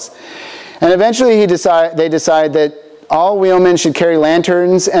themselves. And eventually they decide that all wheelmen should carry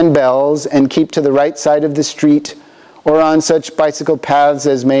lanterns and bells and keep to the right side of the street or on such bicycle paths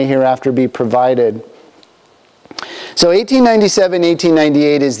as may hereafter be provided. So 1897,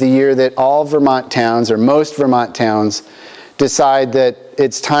 1898 is the year that all Vermont towns, or most Vermont towns, decide that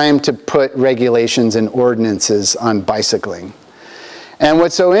it's time to put regulations and ordinances on bicycling. And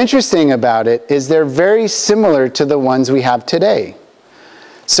what's so interesting about it is they're very similar to the ones we have today.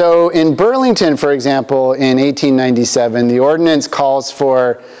 So in Burlington, for example, in 1897, the ordinance calls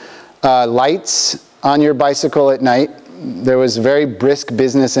for lights on your bicycle at night. There was very brisk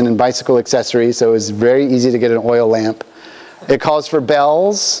business in bicycle accessories, so it was very easy to get an oil lamp. It calls for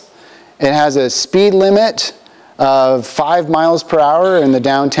bells. It has a speed limit of 5 miles per hour in the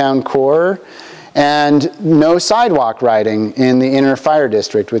downtown core, and no sidewalk riding in the inner fire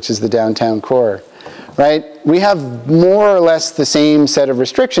district, which is the downtown core, right? We have more or less the same set of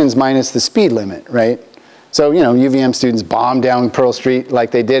restrictions minus the speed limit, right? So, you know, UVM students bombed down Pearl Street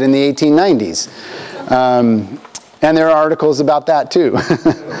like they did in the 1890s. And there are articles about that too.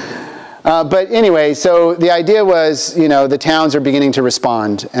 But anyway, so the idea was, you know, the towns are beginning to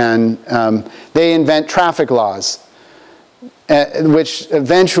respond, and they invent traffic laws, which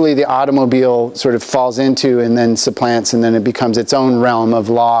eventually the automobile sort of falls into and then supplants, and then it becomes its own realm of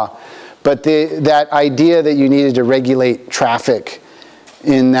law. But that idea that you needed to regulate traffic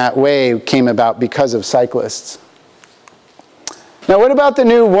in that way came about because of cyclists. Now, what about the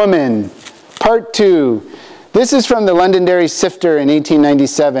new woman? Part 2. This is from the Londonderry Sifter in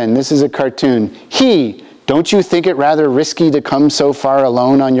 1897. This is a cartoon. He, don't you think it rather risky to come so far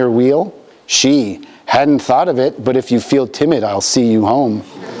alone on your wheel? She, hadn't thought of it, but if you feel timid, I'll see you home.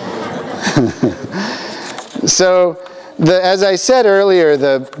 So, as I said earlier,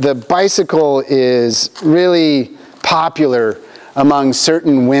 the bicycle is really popular among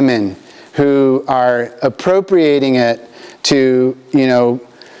certain women who are appropriating it to, you know,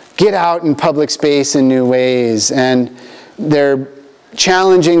 get out in public space in new ways, and they're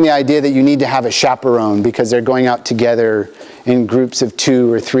challenging the idea that you need to have a chaperone because they're going out together in groups of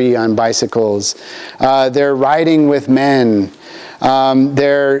 2 or 3 on bicycles. They're riding with men.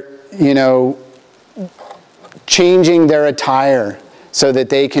 They're, you know, changing their attire so that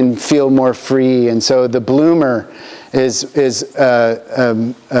they can feel more free. And so the bloomer is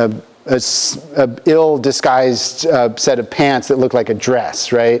a ill-disguised set of pants that look like a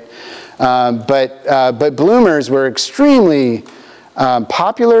dress, right? But bloomers were extremely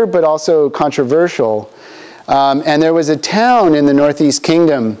popular, but also controversial. And there was a town in the Northeast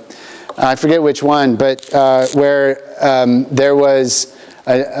Kingdom, I forget which one, but where there was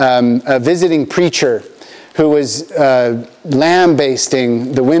a visiting preacher who was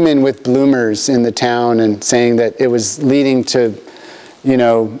lambasting the women with bloomers in the town and saying that it was leading to, you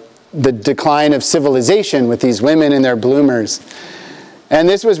know, the decline of civilization with these women and their bloomers. And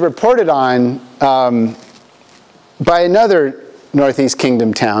this was reported on by another Northeast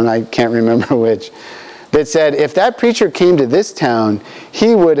Kingdom town, I can't remember which, that said if that preacher came to this town,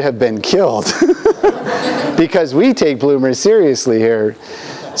 he would have been killed because we take bloomers seriously here.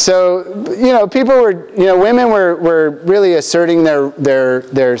 So, you know, people were, you know, women were really asserting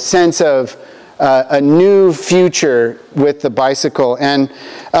their sense of a new future with the bicycle. And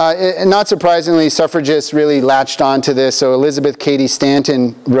not surprisingly, suffragists really latched onto this. So Elizabeth Cady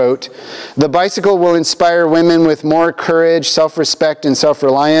Stanton wrote, "The bicycle will inspire women with more courage, self-respect, and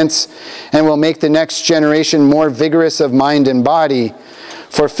self-reliance, and will make the next generation more vigorous of mind and body.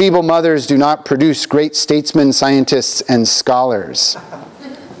 For feeble mothers do not produce great statesmen, scientists, and scholars."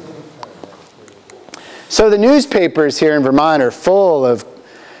 So the newspapers here in Vermont are full of,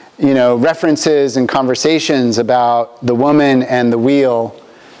 you know, references and conversations about the woman and the wheel.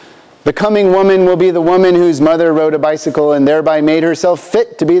 The coming woman will be the woman whose mother rode a bicycle and thereby made herself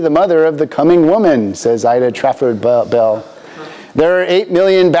fit to be the mother of the coming woman, says Ida Trafford Bell. There are 8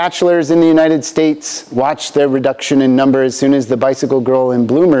 million bachelors in the United States. Watch their reduction in number as soon as the bicycle girl in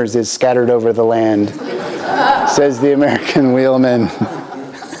bloomers is scattered over the land, says the American wheelman.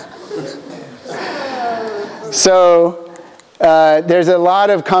 So there's a lot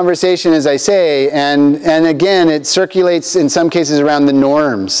of conversation, as I say, and again, it circulates in some cases around the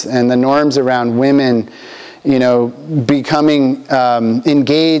norms, and the norms around women, you know, becoming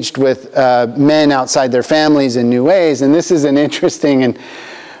engaged with men outside their families in new ways. And this is an interesting and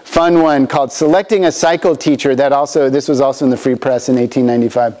fun one called Selecting a Cycle Teacher. This was also in the Free Press in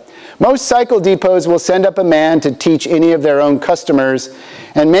 1895. Most cycle depots will send up a man to teach any of their own customers,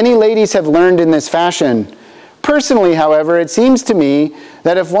 and many ladies have learned in this fashion. Personally, however, it seems to me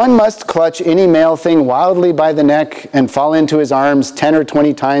that if one must clutch any male thing wildly by the neck and fall into his arms 10 or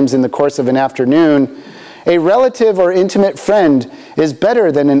 20 times in the course of an afternoon, a relative or intimate friend is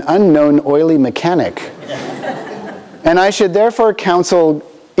better than an unknown oily mechanic. And I should therefore counsel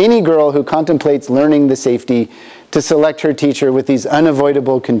any girl who contemplates learning the safety to select her teacher with these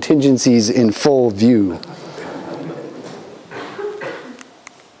unavoidable contingencies in full view.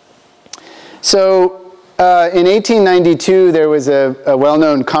 So, in 1892, there was a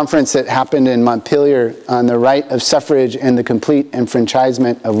well-known conference that happened in Montpelier on the right of suffrage and the complete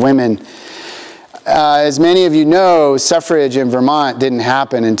enfranchisement of women. As many of you know, suffrage in Vermont didn't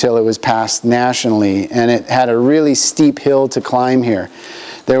happen until it was passed nationally, and it had a really steep hill to climb here.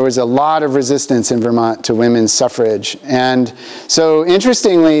 There was a lot of resistance in Vermont to women's suffrage. And so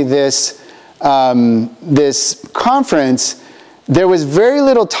interestingly, this conference, there was very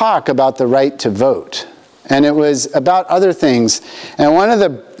little talk about the right to vote. And it was about other things. And one of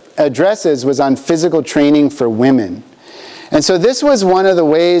the addresses was on physical training for women. And so this was one of the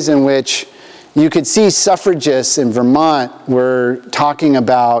ways in which you could see suffragists in Vermont were talking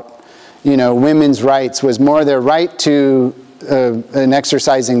about, you know, women's rights was more their right to an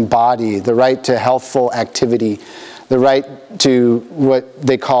exercising body, the right to healthful activity, the right to what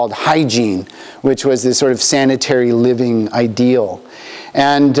they called hygiene, which was this sort of sanitary living ideal.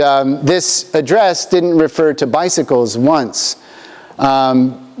 And this address didn't refer to bicycles once,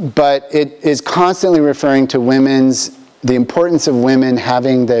 but it is constantly referring to the importance of women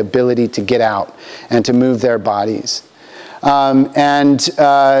having the ability to get out and to move their bodies.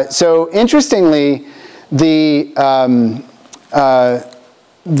 So interestingly, there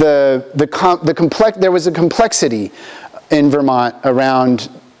was a complexity in Vermont around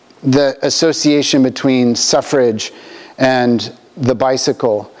the association between suffrage and the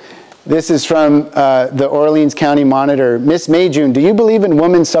bicycle. This is from the Orleans County Monitor. Miss May June, do you believe in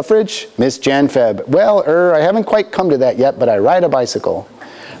women's suffrage? Miss Jan Feb, well, I haven't quite come to that yet, but I ride a bicycle.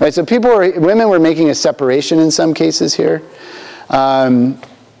 Right, so women were making a separation in some cases here.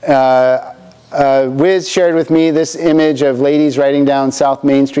 Wiz shared with me this image of ladies riding down South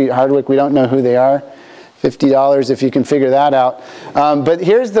Main Street, Hardwick. We don't know who they are. $50 if you can figure that out. But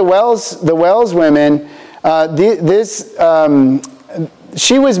here's the Wells women.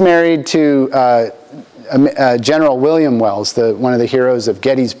 She was married to General William Wells, one of the heroes of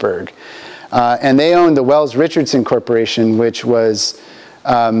Gettysburg. And they owned the Wells-Richardson Corporation, which was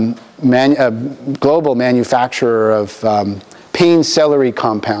a global manufacturer of pain celery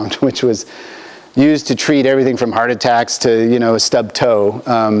compound, which was used to treat everything from heart attacks to, you know, a stubbed toe.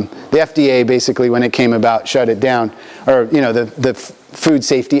 The FDA basically, when it came about, shut it down, or, you know, the Food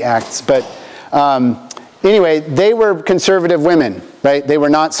Safety Acts. But anyway, they were conservative women, right? They were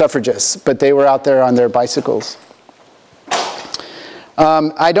not suffragists, but they were out there on their bicycles.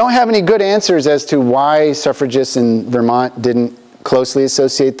 I don't have any good answers as to why suffragists in Vermont didn't closely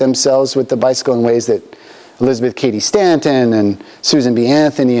associate themselves with the bicycle in ways that Elizabeth Cady Stanton and Susan B.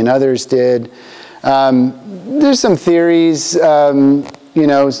 Anthony and others did. There's some theories. You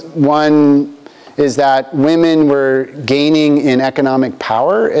know, one is that women were gaining in economic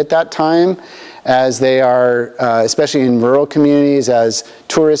power at that time, as they are, especially in rural communities, as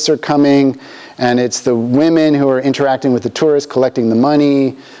tourists are coming, and it's the women who are interacting with the tourists, collecting the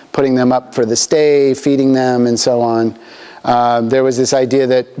money, putting them up for the stay, feeding them, and so on. There was this idea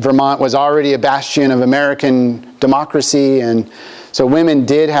that Vermont was already a bastion of American democracy, and so women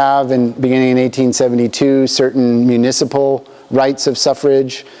did have, beginning in 1872, certain municipal rights of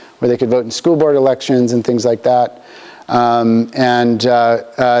suffrage, where they could vote in school board elections and things like that.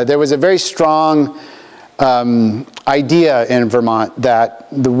 There was a very strong idea in Vermont that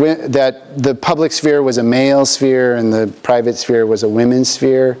the public sphere was a male sphere and the private sphere was a women's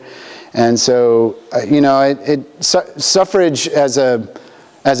sphere. And so, you know, suffrage as a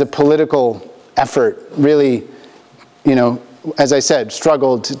political effort really, you know, as I said,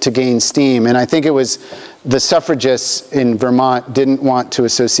 struggled to gain steam. And I think it was the suffragists in Vermont didn't want to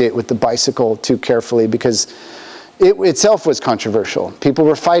associate with the bicycle too carefully because it itself was controversial. People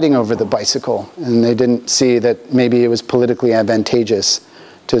were fighting over the bicycle, and they didn't see that maybe it was politically advantageous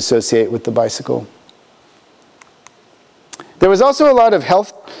to associate with the bicycle. There was also a lot of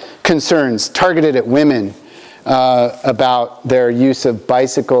health concerns targeted at women about their use of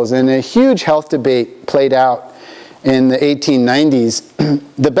bicycles, and a huge health debate played out in the 1890s.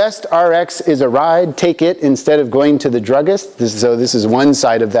 The best RX is a ride, take it instead of going to the druggist. So this is one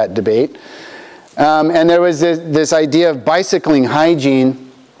side of that debate. And there was this idea of bicycling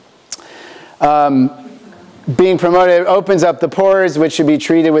hygiene being promoted. It opens up the pores, which should be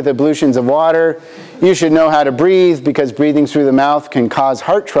treated with ablutions of water. You should know how to breathe, because breathing through the mouth can cause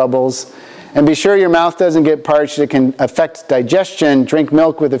heart troubles. And be sure your mouth doesn't get parched. It can affect digestion. Drink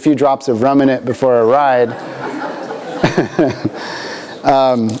milk with a few drops of rum in it before a ride.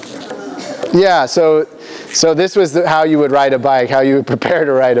 Yeah, so this was how you would ride a bike, how you would prepare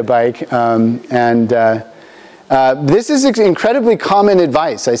to ride a bike. This is incredibly common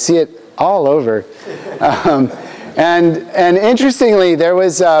advice. I see it all over. And interestingly, there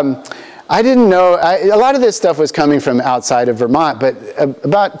was, I didn't know, a lot of this stuff was coming from outside of Vermont, but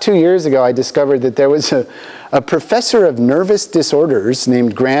about 2 years ago I discovered that there was a professor of nervous disorders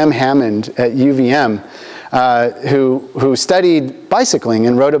named Graham Hammond at UVM who studied bicycling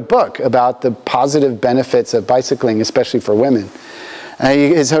and wrote a book about the positive benefits of bicycling, especially for women.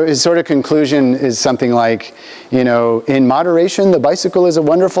 His sort of conclusion is something like, you know, in moderation, the bicycle is a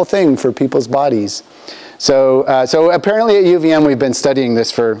wonderful thing for people's bodies. So apparently at UVM we've been studying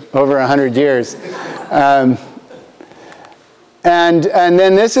this for over 100 years. And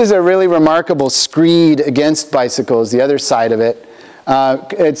then this is a really remarkable screed against bicycles, the other side of it.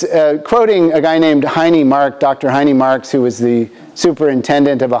 It's quoting a guy named Dr. Heine Marks, who was the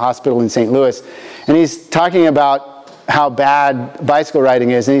superintendent of a hospital in St. Louis. And he's talking about how bad bicycle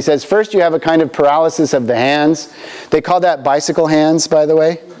riding is. And he says, first you have a kind of paralysis of the hands. They call that bicycle hands, by the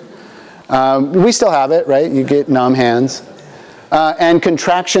way. We still have it, right? You get numb hands. And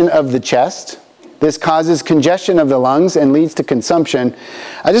contraction of the chest. This causes congestion of the lungs and leads to consumption.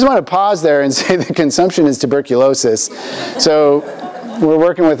 I just want to pause there and say that consumption is tuberculosis. So we're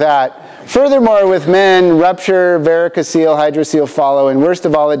working with that. Furthermore, with men, rupture, varicocele, hydrocele follow, and worst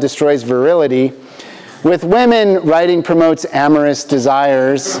of all, it destroys virility. With women, riding promotes amorous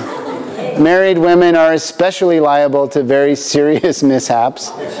desires. Married women are especially liable to very serious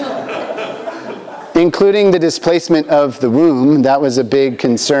mishaps, including the displacement of the womb. That was a big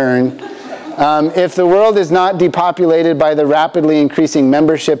concern. If the world is not depopulated by the rapidly increasing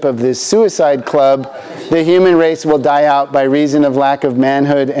membership of this suicide club, the human race will die out by reason of lack of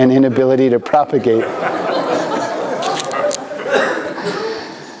manhood and inability to propagate.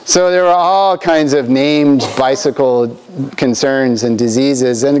 So there were all kinds of named bicycle concerns and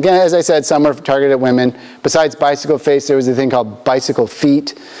diseases. And again, as I said, some are targeted at women. Besides bicycle face, there was a thing called bicycle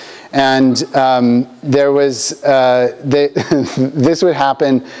feet. And there was, this would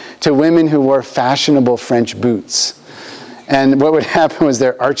happen to women who wore fashionable French boots. And what would happen was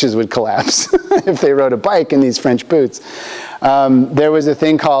their arches would collapse if they rode a bike in these French boots. There was a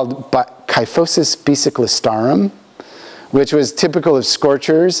thing called kyphosis bicyclistarum, which was typical of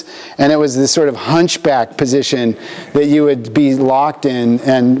scorchers. And it was this sort of hunchback position that you would be locked in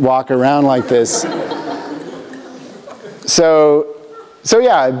and walk around like this. So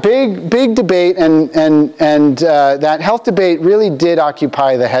yeah, big debate, and that health debate really did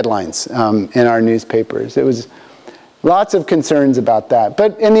occupy the headlines in our newspapers. It was lots of concerns about that.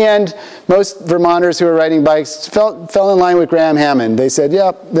 But in the end, most Vermonters who were riding bikes fell in line with Graham Hammond. They said,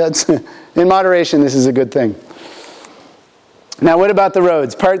 yep, that's, in moderation, this is a good thing. Now, what about the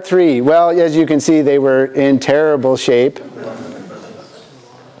roads? Part 3. Well, as you can see, they were in terrible shape.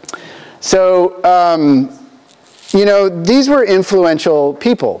 So, you know, these were influential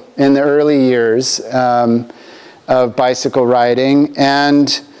people in the early years of bicycle riding,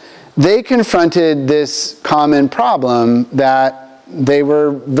 and they confronted this common problem that they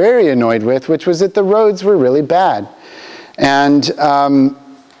were very annoyed with, which was that the roads were really bad. And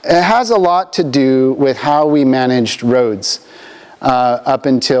it has a lot to do with how we managed roads up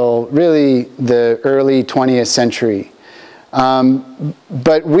until really the early 20th century.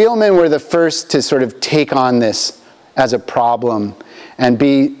 But wheelmen were the first to sort of take on this as a problem and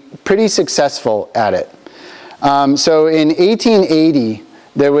be pretty successful at it. So in 1880,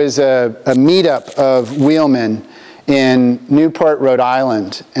 there was a meetup of wheelmen in Newport, Rhode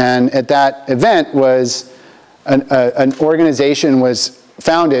Island. And at that event was an organization was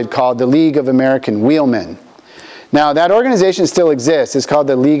founded called the League of American Wheelmen. Now, that organization still exists. It's called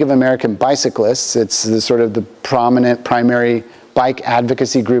the League of American Bicyclists. It's the sort of the prominent primary bike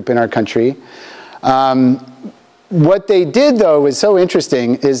advocacy group in our country. What they did, though, was so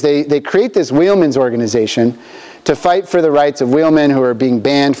interesting, is they create this wheelmen's organization to fight for the rights of wheelmen who are being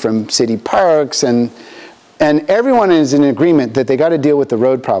banned from city parks, and everyone is in agreement that they got to deal with the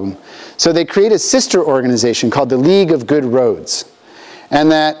road problem. So they create a sister organization called the League of Good Roads. And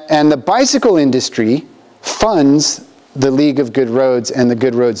the bicycle industry funds the League of Good Roads and the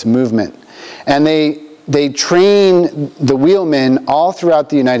Good Roads movement. And they train the wheelmen all throughout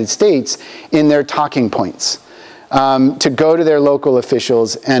the United States in their talking points to go to their local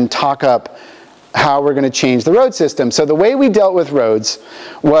officials and talk up how we're going to change the road system. So the way we dealt with roads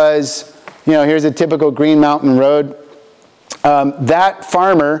was, you know, here's a typical Green Mountain Road. That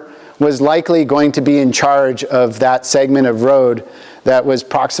farmer was likely going to be in charge of that segment of road that was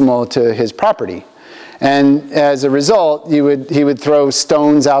proximal to his property. And as a result, he would throw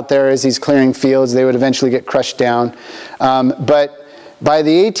stones out there as he's clearing fields. They would eventually get crushed down. But by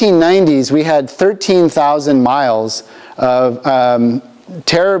the 1890s, we had 13,000 miles of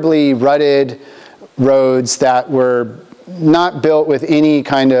terribly rutted roads that were not built with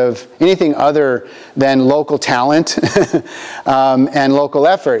anything other than local talent and local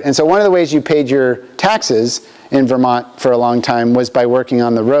effort. And so one of the ways you paid your taxes in Vermont for a long time was by working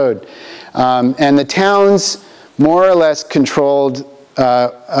on the road. And the towns more or less controlled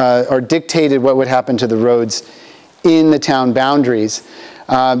or dictated what would happen to the roads in the town boundaries.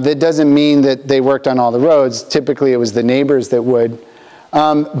 That doesn't mean that they worked on all the roads. Typically it was the neighbors that would.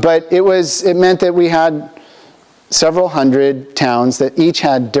 But it meant that we had several hundred towns that each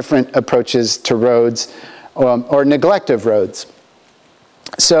had different approaches to roads or neglect of roads.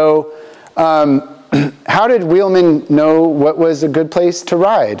 So how did wheelmen know what was a good place to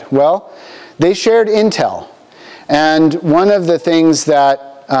ride? Well, they shared intel. And one of the things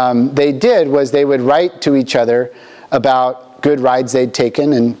that they did was they would write to each other about good rides they'd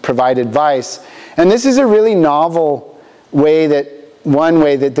taken and provide advice. And this is a really novel way one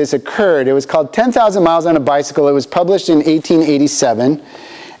way that this occurred. It was called 10,000 Miles on a Bicycle. It was published in 1887.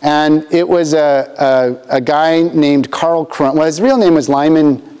 And it was a guy named Carl Crone. Well, his real name was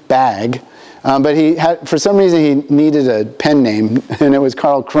Lyman Bagg. But for some reason, he needed a pen name, and it was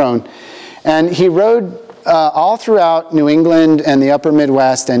Carl Crone. And he rode all throughout New England and the upper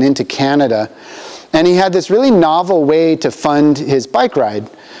Midwest and into Canada. And he had this really novel way to fund his bike ride,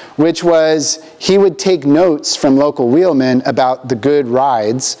 which was he would take notes from local wheelmen about the good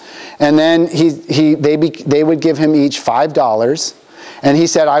rides, and then they would give him each $5, and he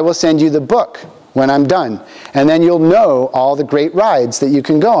said, "I will send you the book when I'm done, and then you'll know all the great rides that you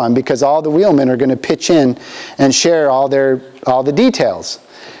can go on, because all the wheelmen are going to pitch in and share all the details."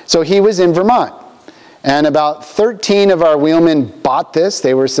 So he was in Vermont. And about 13 of our wheelmen bought this.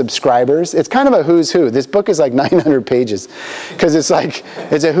 They were subscribers. It's kind of a who's who. This book is like 900 pages because it's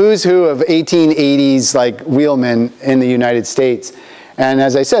a who's who of 1880s wheelmen in the United States. And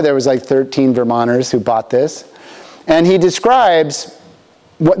as I said, there was 13 Vermonters who bought this. And he describes,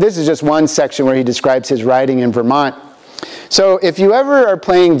 this is just one section where he describes his riding in Vermont. So if you ever are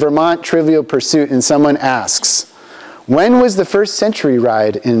playing Vermont Trivial Pursuit and someone asks, when was the first century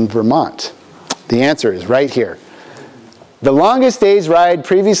ride in Vermont? The answer is right here. The longest day's ride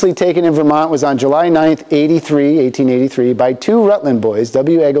previously taken in Vermont was on July 9th, 1883, by two Rutland boys,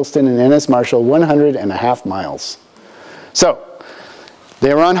 W. Eggleston and N.S. Marshall, 100.5 miles. So,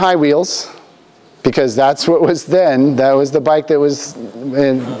 they were on high wheels, because that's what was then. That was the bike that was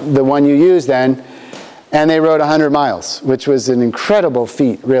the one you used then. And they rode 100 miles, which was an incredible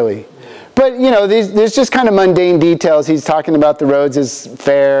feat, really. But, there's just kind of mundane details. He's talking about the roads as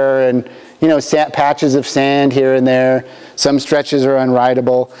fair and, patches of sand here and there. Some stretches are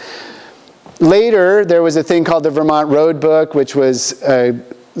unrideable. Later, there was a thing called the Vermont Road Book, which was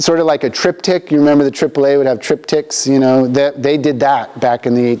sort of like a triptych. You remember the AAA would have triptychs? They did that back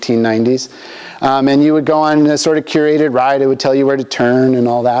in the 1890s. And you would go on a sort of curated ride. It would tell you where to turn and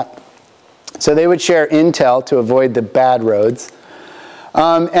all that. So they would share intel to avoid the bad roads.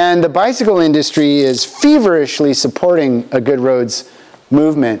 And the bicycle industry is feverishly supporting a good roads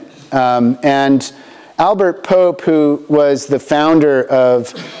movement. And Albert Pope, who was the founder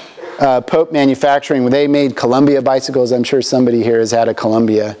of Pope Manufacturing, they made Columbia bicycles. I'm sure somebody here has had a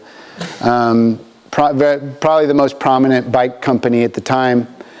Columbia. Probably the most prominent bike company at the time.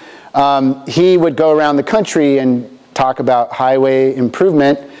 He would go around the country and talk about highway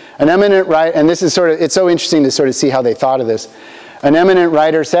improvement. An eminent writer, and this is it's so interesting to sort of see how they thought of this. An eminent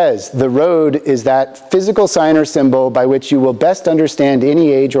writer says, "The road is that physical sign or symbol by which you will best understand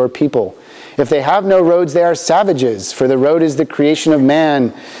any age or people. If they have no roads, they are savages, for the road is the creation of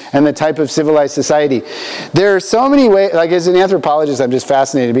man and the type of civilized society." There are so many ways, as an anthropologist, I'm just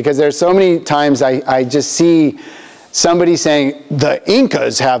fascinated, because there are so many times I just see somebody saying, the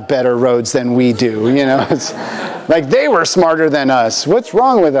Incas have better roads than we do. It's like they were smarter than us. What's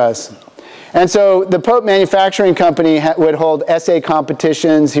wrong with us? And so the Pope Manufacturing Company would hold essay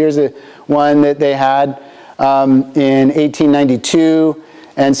competitions. Here's one that they had in 1892.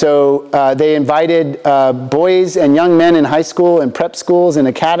 And so they invited boys and young men in high school and prep schools and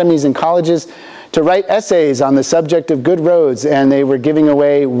academies and colleges to write essays on the subject of good roads. And they were giving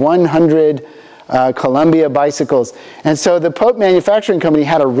away 100 Columbia bicycles. And so the Pope Manufacturing Company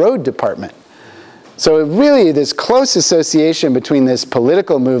had a road department. So really this close association between this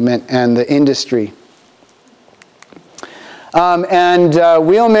political movement and the industry.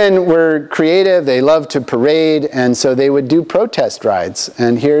 Wheelmen were creative. They loved to parade, and so they would do protest rides.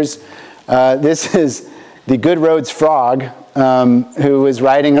 And this is the Good Roads Frog, who was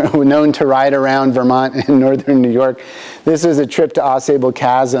known to ride around Vermont and northern New York. This is a trip to Ausable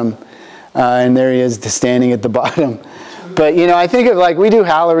Chasm, and there he is standing at the bottom. But, you know, I think of like, we do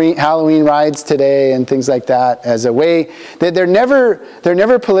Halloween rides today and things like that as a way that they're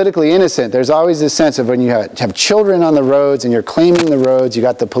never politically innocent. There's always this sense of when you have children on the roads and you're claiming the roads, you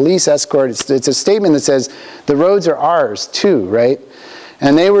got the police escort. It's a statement that says the roads are ours too, right?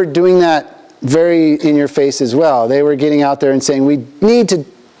 And they were doing that very in your face as well. They were getting out there and saying, we need to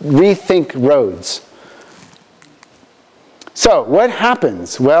rethink roads. So what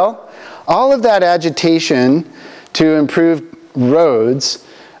happens? Well, all of that agitation to improve roads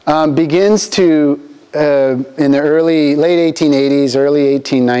begins to, in the late 1880s, early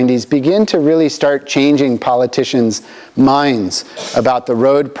 1890s, begin to really start changing politicians' minds about the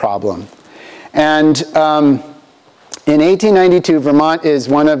road problem. And in 1892, Vermont is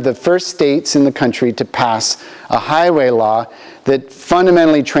one of the first states in the country to pass a highway law that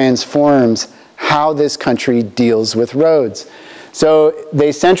fundamentally transforms how this country deals with roads. So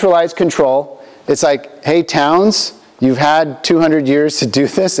they centralize control. It's like, hey, towns, you've had 200 years to do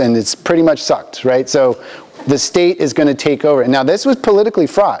this, and it's pretty much sucked, right? So the state is going to take over. Now, this was politically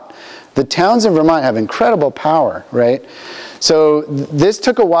fraught. The towns in Vermont have incredible power, right? So this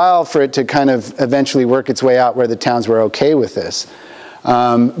took a while for it to kind of eventually work its way out where the towns were okay with this.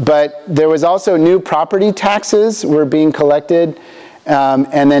 But there was also new property taxes were being collected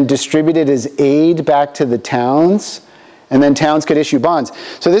and then distributed as aid back to the towns. And then towns could issue bonds.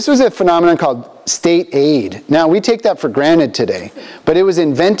 So this was a phenomenon called state aid. Now, we take that for granted today, but it was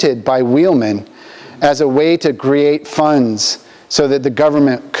invented by wheelmen as a way to create funds so that the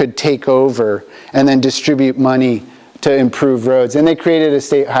government could take over and then distribute money to improve roads. And they created a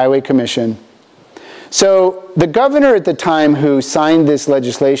state highway commission. So the governor at the time who signed this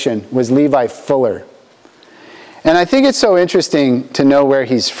legislation was Levi Fuller. And I think it's so interesting to know where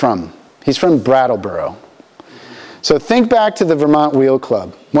he's from. He's from Brattleboro. So think back to the Vermont Wheel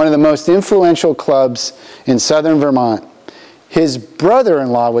Club, one of the most influential clubs in southern Vermont. His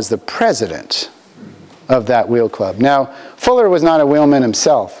brother-in-law was the president of that wheel club. Now, Fuller was not a wheelman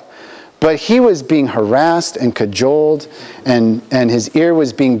himself, but he was being harassed and cajoled, and his ear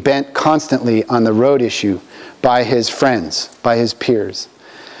was being bent constantly on the road issue by his friends, by his peers.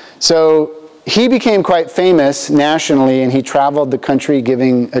 So he became quite famous nationally, and he traveled the country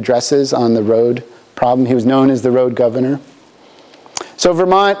giving addresses on the road problem. He was known as the road governor. So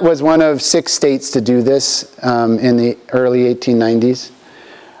Vermont was one of 6 states to do this in the early 1890s.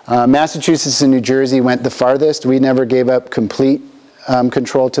 Massachusetts and New Jersey went the farthest. We never gave up complete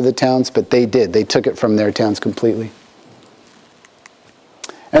control to the towns, but they did. They took it from their towns completely.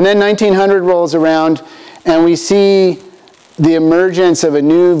 And then 1900 rolls around, and we see the emergence of a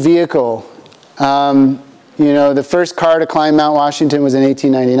new vehicle. You know, the first car to climb Mount Washington was in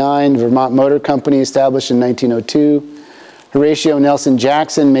 1899. Vermont Motor Company established in 1902. Horatio Nelson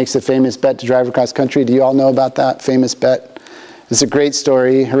Jackson makes a famous bet to drive across country. Do you all know about that famous bet? It's a great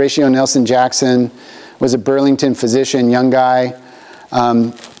story. Horatio Nelson Jackson was a Burlington physician, young guy,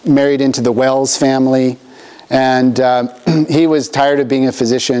 married into the Wells family. And he was tired of being a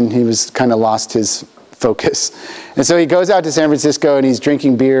physician. He was kind of lost his focus. And so he goes out to San Francisco and he's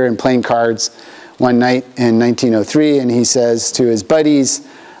drinking beer and playing cards one night in 1903, and he says to his buddies,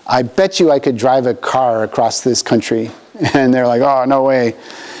 I bet you I could drive a car across this country. And they're like, oh, no way.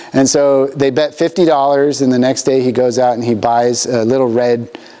 And so they bet $50, and the next day he goes out and he buys a little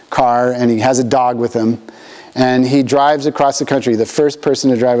red car, and he has a dog with him. And he drives across the country, the first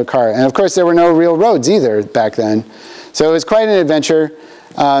person to drive a car. And of course, there were no real roads either back then. So it was quite an adventure.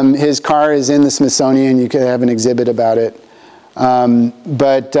 His car is in the Smithsonian. You could have an exhibit about it.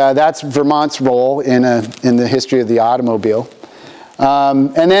 But that's Vermont's role in the history of the automobile.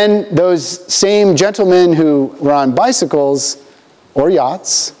 And then those same gentlemen who were on bicycles or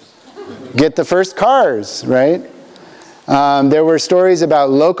yachts get the first cars, right? There were stories about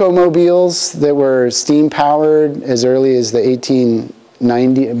locomobiles that were steam powered as early as the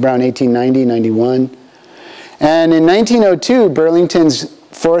around 1890, 91. And in 1902, Burlington's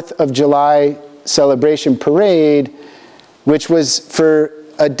 4th of July celebration parade, which was for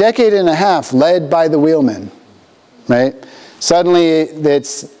a decade and a half led by the wheelmen, right? Suddenly,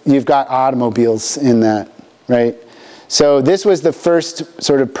 you've got automobiles in that, right? So this was the first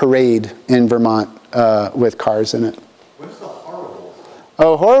sort of parade in Vermont with cars in it. What's the horribles?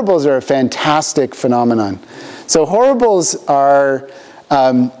 Oh, horribles are a fantastic phenomenon. So horribles are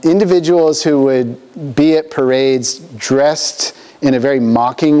individuals who would be at parades dressed in a very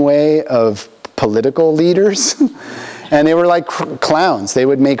mocking way of political leaders. And they were like clowns. They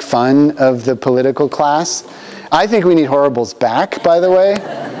would make fun of the political class. I think we need horribles back, by the way.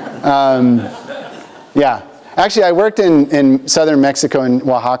 Yeah. Actually, I worked in southern Mexico, in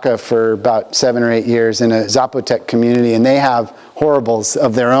Oaxaca, for about 7 or 8 years in a Zapotec community, and they have horribles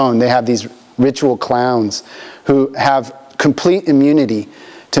of their own. They have these ritual clowns who have complete immunity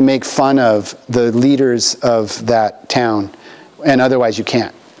to make fun of the leaders of that town, and otherwise you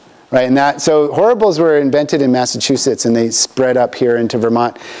can't. Right, and so horribles were invented in Massachusetts, and they spread up here into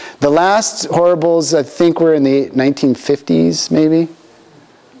Vermont. The last horribles, I think, were in the 1950s, maybe.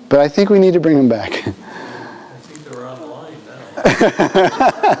 But I think we need to bring them back. I think they're online now.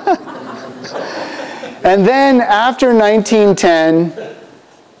 And then after 1910,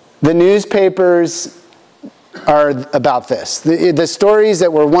 the newspapers are about this. The stories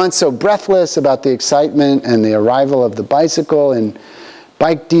that were once so breathless about the excitement and the arrival of the bicycle and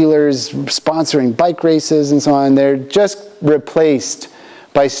bike dealers sponsoring bike races and so on, they're just replaced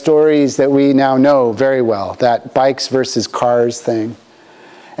by stories that we now know very well, that bikes versus cars thing.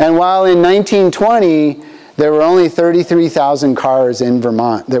 And while in 1920, there were only 33,000 cars in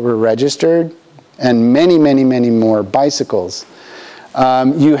Vermont that were registered, and many, many, many more bicycles,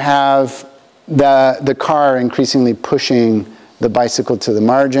 you have the car increasingly pushing the bicycle to the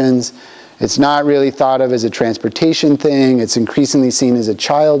margins. It's not really thought of as a transportation thing. It's increasingly seen as a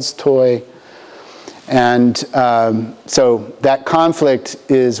child's toy. And so that conflict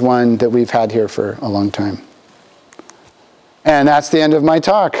is one that we've had here for a long time. And that's the end of my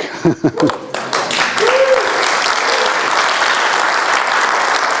talk.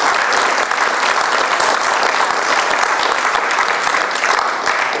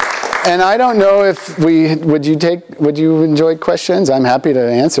 And I don't know if would you enjoy questions? I'm happy to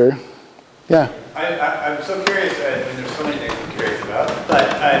answer. Yeah. I'm so curious, and there's so many things I'm curious about, but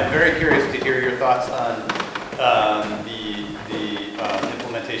I'm very curious to hear your thoughts on the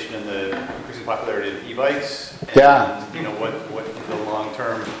implementation and the increasing popularity of e-bikes. And, yeah. you know, what the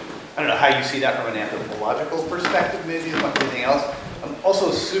long-term, I don't know how you see that from an anthropological perspective, maybe as much as anything else. I'm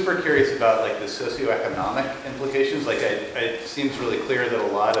also super curious about like the socioeconomic implications. Like it seems really clear that a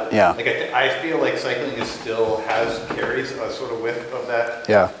lot of, like I feel like cycling carries a sort of whiff of that.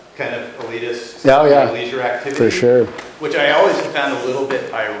 Yeah. Kind of elitist leisure activity. For sure. Which I always have found a little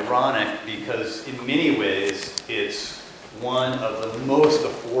bit ironic because in many ways it's one of the most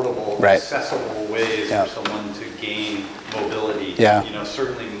affordable, accessible ways for someone to gain mobility. Yeah. You know,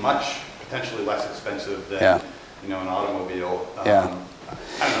 certainly much potentially less expensive than you know, an automobile. I don't know,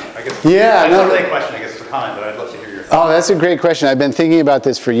 I guess that's not really a question, I guess it's a comment, but I'd love to hear your thoughts. Oh, that's a great question. I've been thinking about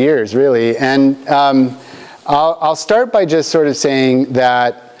this for years, really. And I'll start by just sort of saying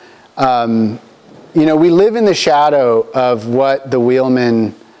that you know, we live in the shadow of what the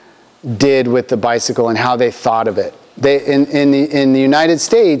wheelmen did with the bicycle and how they thought of it. In the United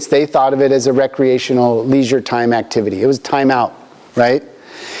States, they thought of it as a recreational leisure time activity. It was time out, right?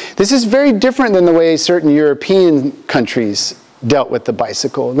 This is very different than the way certain European countries dealt with the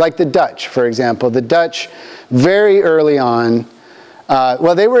bicycle, like the Dutch, for example. The Dutch, very early on,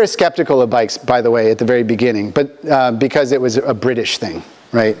 well, they were skeptical of bikes, by the way, at the very beginning, but because it was a British thing,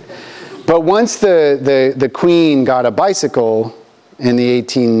 right? But once the Queen got a bicycle in the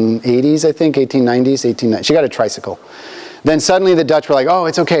 1880s, I think, 1890s, she got a tricycle. Then suddenly the Dutch were like, oh,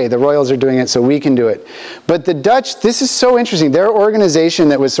 it's okay, the royals are doing it, so we can do it. But the Dutch, this is so interesting. Their organization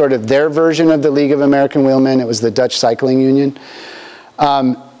that was sort of their version of the League of American Wheelmen, it was the Dutch Cycling Union.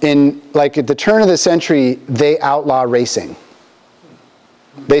 Like at the turn of the century, they outlaw racing.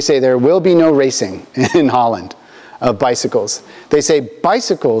 They say there will be no racing in Holland of bicycles. They say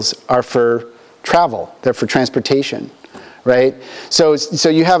bicycles are for travel, they're for transportation. Right? So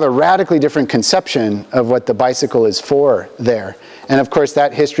you have a radically different conception of what the bicycle is for there. And of course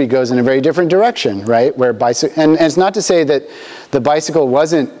that history goes in a very different direction, right? Where and it's not to say that the bicycle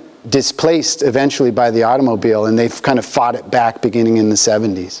wasn't displaced eventually by the automobile and they've kind of fought it back beginning in the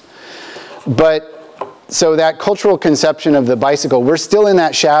 70s. But so that cultural conception of the bicycle, we're still in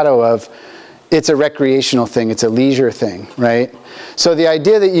that shadow of it's a recreational thing, it's a leisure thing, right? So the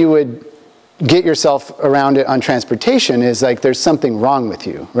idea that you would get yourself around it on transportation is like there's something wrong with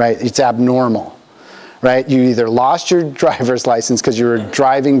you, right? It's abnormal, right? You either lost your driver's license because you were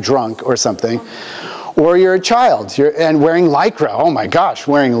driving drunk or something, or you're a child and wearing Lycra. Oh my gosh,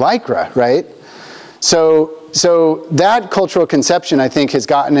 wearing Lycra, right? So that cultural conception, I think, has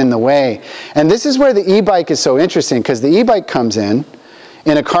gotten in the way. And this is where the e-bike is so interesting, because the e-bike comes in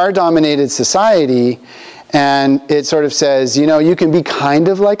a car-dominated society, and it sort of says, you know, you can be kind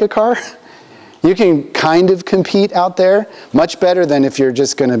of like a car. You can kind of compete out there, much better than if you're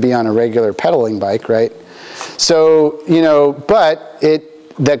just going to be on a regular pedaling bike, right? So, you know, but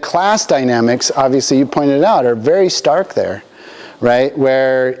the class dynamics, obviously you pointed out, are very stark there, right?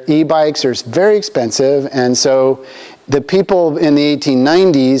 Where e-bikes are very expensive, and so the people in the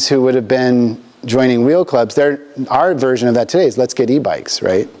 1890s who would have been joining wheel clubs, our version of that today is let's get e-bikes,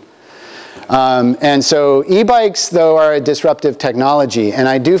 right? And so e-bikes, though, are a disruptive technology, and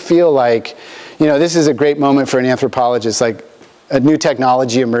I do feel like, you know, this is a great moment for an anthropologist. Like, a new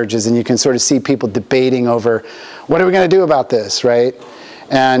technology emerges, and you can sort of see people debating over, what are we going to do about this, right?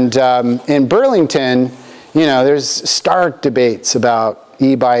 And in Burlington, you know, there's stark debates about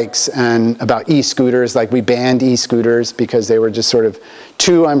e-bikes and about e-scooters. Like, we banned e-scooters because they were just sort of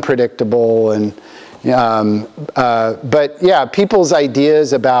too unpredictable. And but yeah, people's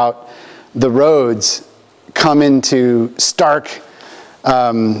ideas about the roads come into stark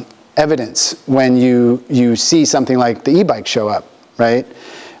evidence when you see something like the e-bike show up, right?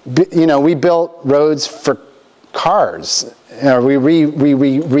 You know, we built roads for cars. We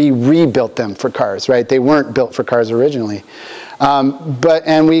rebuilt them for cars, right? They weren't built for cars originally.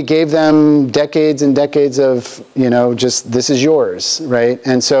 And we gave them decades and decades of, you know, just this is yours, right?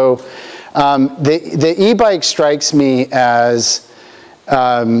 And so the e-bike strikes me as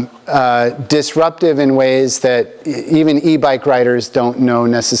disruptive in ways that even e-bike riders don't know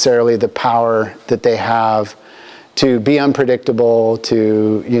necessarily the power that they have to be unpredictable,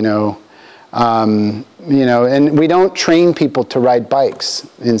 to, and we don't train people to ride bikes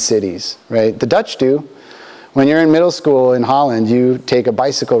in cities, right? The Dutch do. When you're in middle school in Holland, you take a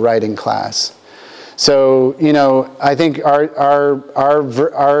bicycle riding class. So, you know, I think we're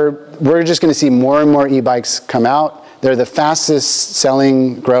just going to see more and more e-bikes come out. They're the fastest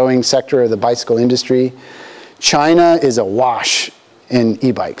selling, growing sector of the bicycle industry. China is awash in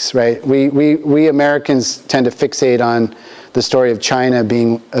e-bikes, right? We Americans tend to fixate on the story of China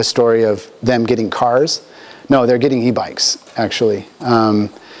being a story of them getting cars. No, they're getting e-bikes, actually.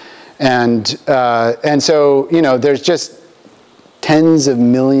 And so, you know, there's just tens of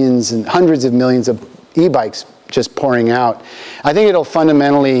millions and hundreds of millions of e-bikes just pouring out. I think it'll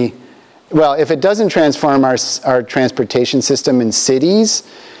fundamentally, well, if it doesn't transform our transportation system in cities,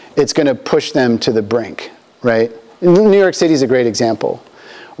 it's going to push them to the brink, right? New York City is a great example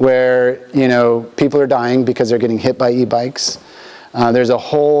where, you know, people are dying because they're getting hit by e-bikes. There's a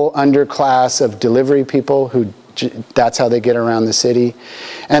whole underclass of delivery people who that's how they get around the city.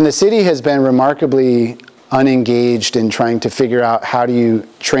 And the city has been remarkably unengaged in trying to figure out how do you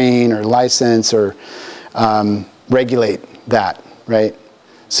train or license or regulate that, right?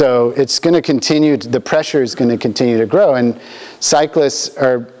 So it's going to continue, the pressure is going to continue to grow, and cyclists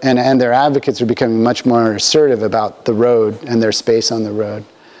and their advocates are becoming much more assertive about the road and their space on the road.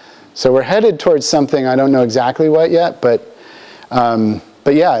 So we're headed towards something, I don't know exactly what yet, but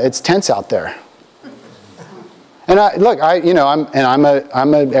yeah, it's tense out there. And I'm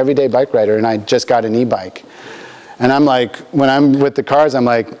an everyday bike rider, and I just got an e-bike. And I'm like, when I'm with the cars, I'm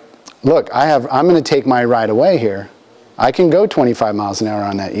like, look, I'm going to take my ride away here. I can go 25 miles an hour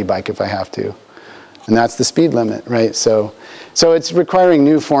on that e-bike if I have to. And that's the speed limit, right? So it's requiring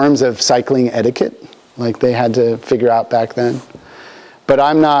new forms of cycling etiquette, like they had to figure out back then. But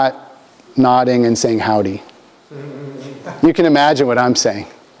I'm not nodding and saying howdy. You can imagine what I'm saying.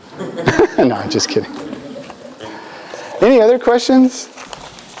 No, I'm just kidding. Any other questions?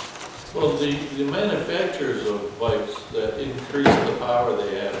 Well, the manufacturers of bikes that increase the power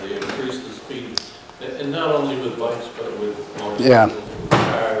they have, they increase the speed, and not only with bikes, but with motorcycles, with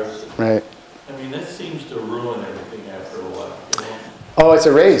cars. Right. I mean, that seems to ruin everything after a while. You know? Oh, it's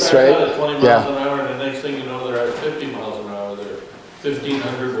a race, right? At 20 miles an hour, and the next thing you know, they're at 50 miles an hour. They're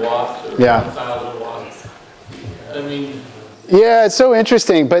 1,500 watts or 1,000 watts. I mean. Yeah, it's so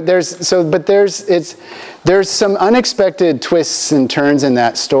interesting, but there's some unexpected twists and turns in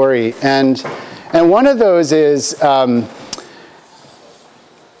that story, and one of those is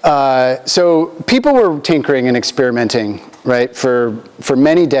so people were tinkering and experimenting, right, for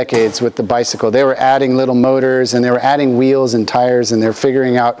many decades with the bicycle. They were adding little motors, and they were adding wheels and tires, and they're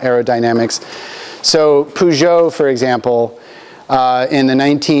figuring out aerodynamics. So Peugeot, for example, in the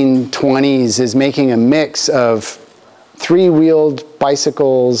 1920s is making a mix of three-wheeled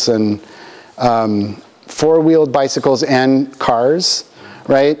bicycles and four-wheeled bicycles and cars,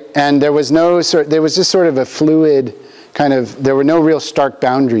 right? And there was just sort of a fluid kind of, there were no real stark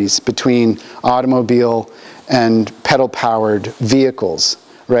boundaries between automobile and pedal-powered vehicles,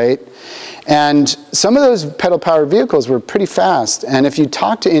 right? And some of those pedal-powered vehicles were pretty fast. And if you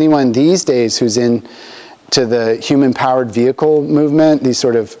talk to anyone these days who's into the human-powered vehicle movement, these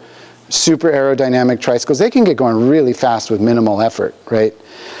sort of super aerodynamic tricycles, they can get going really fast with minimal effort, right?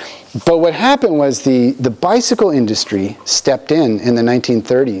 But what happened was the bicycle industry stepped in the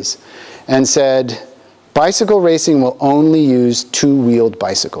 1930s and said, bicycle racing will only use two-wheeled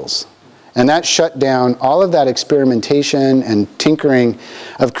bicycles. And that shut down all of that experimentation and tinkering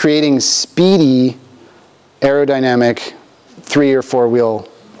of creating speedy, aerodynamic, 3- or 4-wheel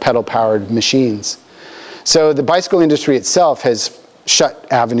pedal-powered machines. So the bicycle industry itself has shut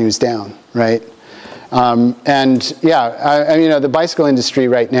avenues down, right? And yeah, you know, the bicycle industry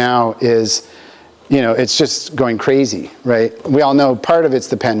right now is, you know, it's just going crazy, right? We all know part of it's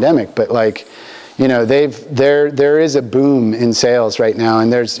the pandemic, but like, you know, there is a boom in sales right now, and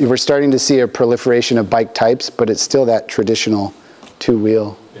we're starting to see a proliferation of bike types, but it's still that traditional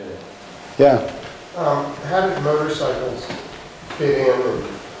two-wheel. Yeah. How did motorcycles fit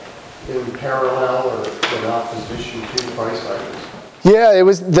in parallel or in opposition to bicycles? Yeah, it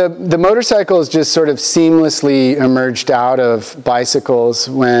was the motorcycles just sort of seamlessly emerged out of bicycles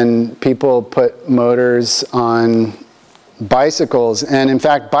when people put motors on bicycles. And in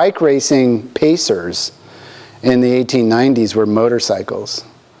fact, bike racing pacers in the 1890s were motorcycles.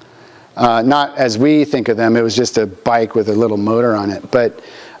 Not as we think of them, it was just a bike with a little motor on it. But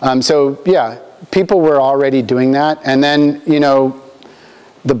so yeah, people were already doing that. And then, you know,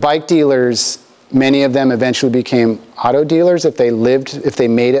 the bike dealers, many of them eventually became auto dealers if they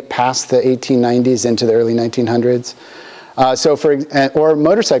made it past the 1890s into the early 1900s. Or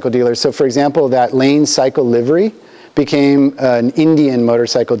motorcycle dealers. So for example, that Lane Cycle Livery became an Indian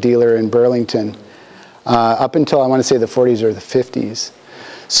motorcycle dealer in Burlington up until I want to say the 40s or the 50s.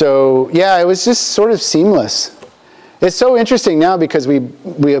 So yeah, it was just sort of seamless. It's so interesting now because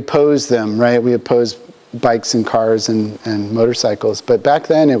we oppose them, right? We oppose bikes and cars and motorcycles. But back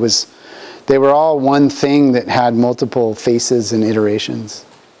then they were all one thing that had multiple faces and iterations.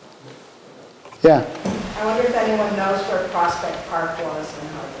 Yeah? I wonder if anyone knows where Prospect Park was in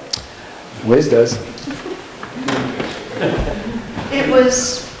Hardwick. Wiz does. It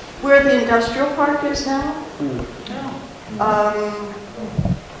was where the industrial park is now.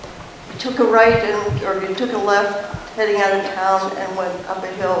 You took a right or you took a left heading out of town and went up a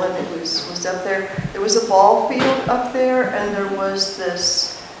hill, and it was up there. There was a ball field up there, and there was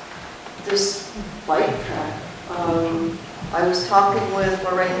this bike track. I was talking with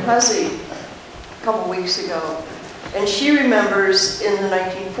Lorraine Hussey a couple weeks ago, and she remembers in the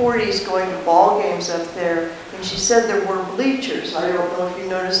 1940s going to ball games up there, and she said there were bleachers. I don't know if you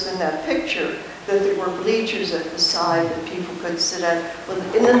noticed in that picture that there were bleachers at the side that people could sit at. But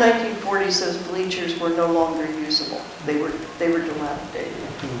in the 1940s, those bleachers were no longer usable. They were dilapidated.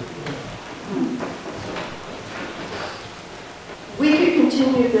 We could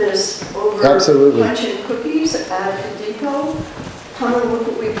continue this over Absolutely. Punch and Cookies at the depot. Come and look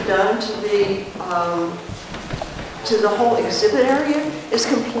what we've done to the whole exhibit area. Is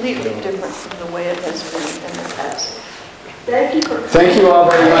completely different from the way it has been in the past. Thank you for coming. Thank you all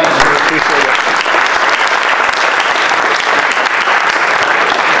very much. I appreciate it.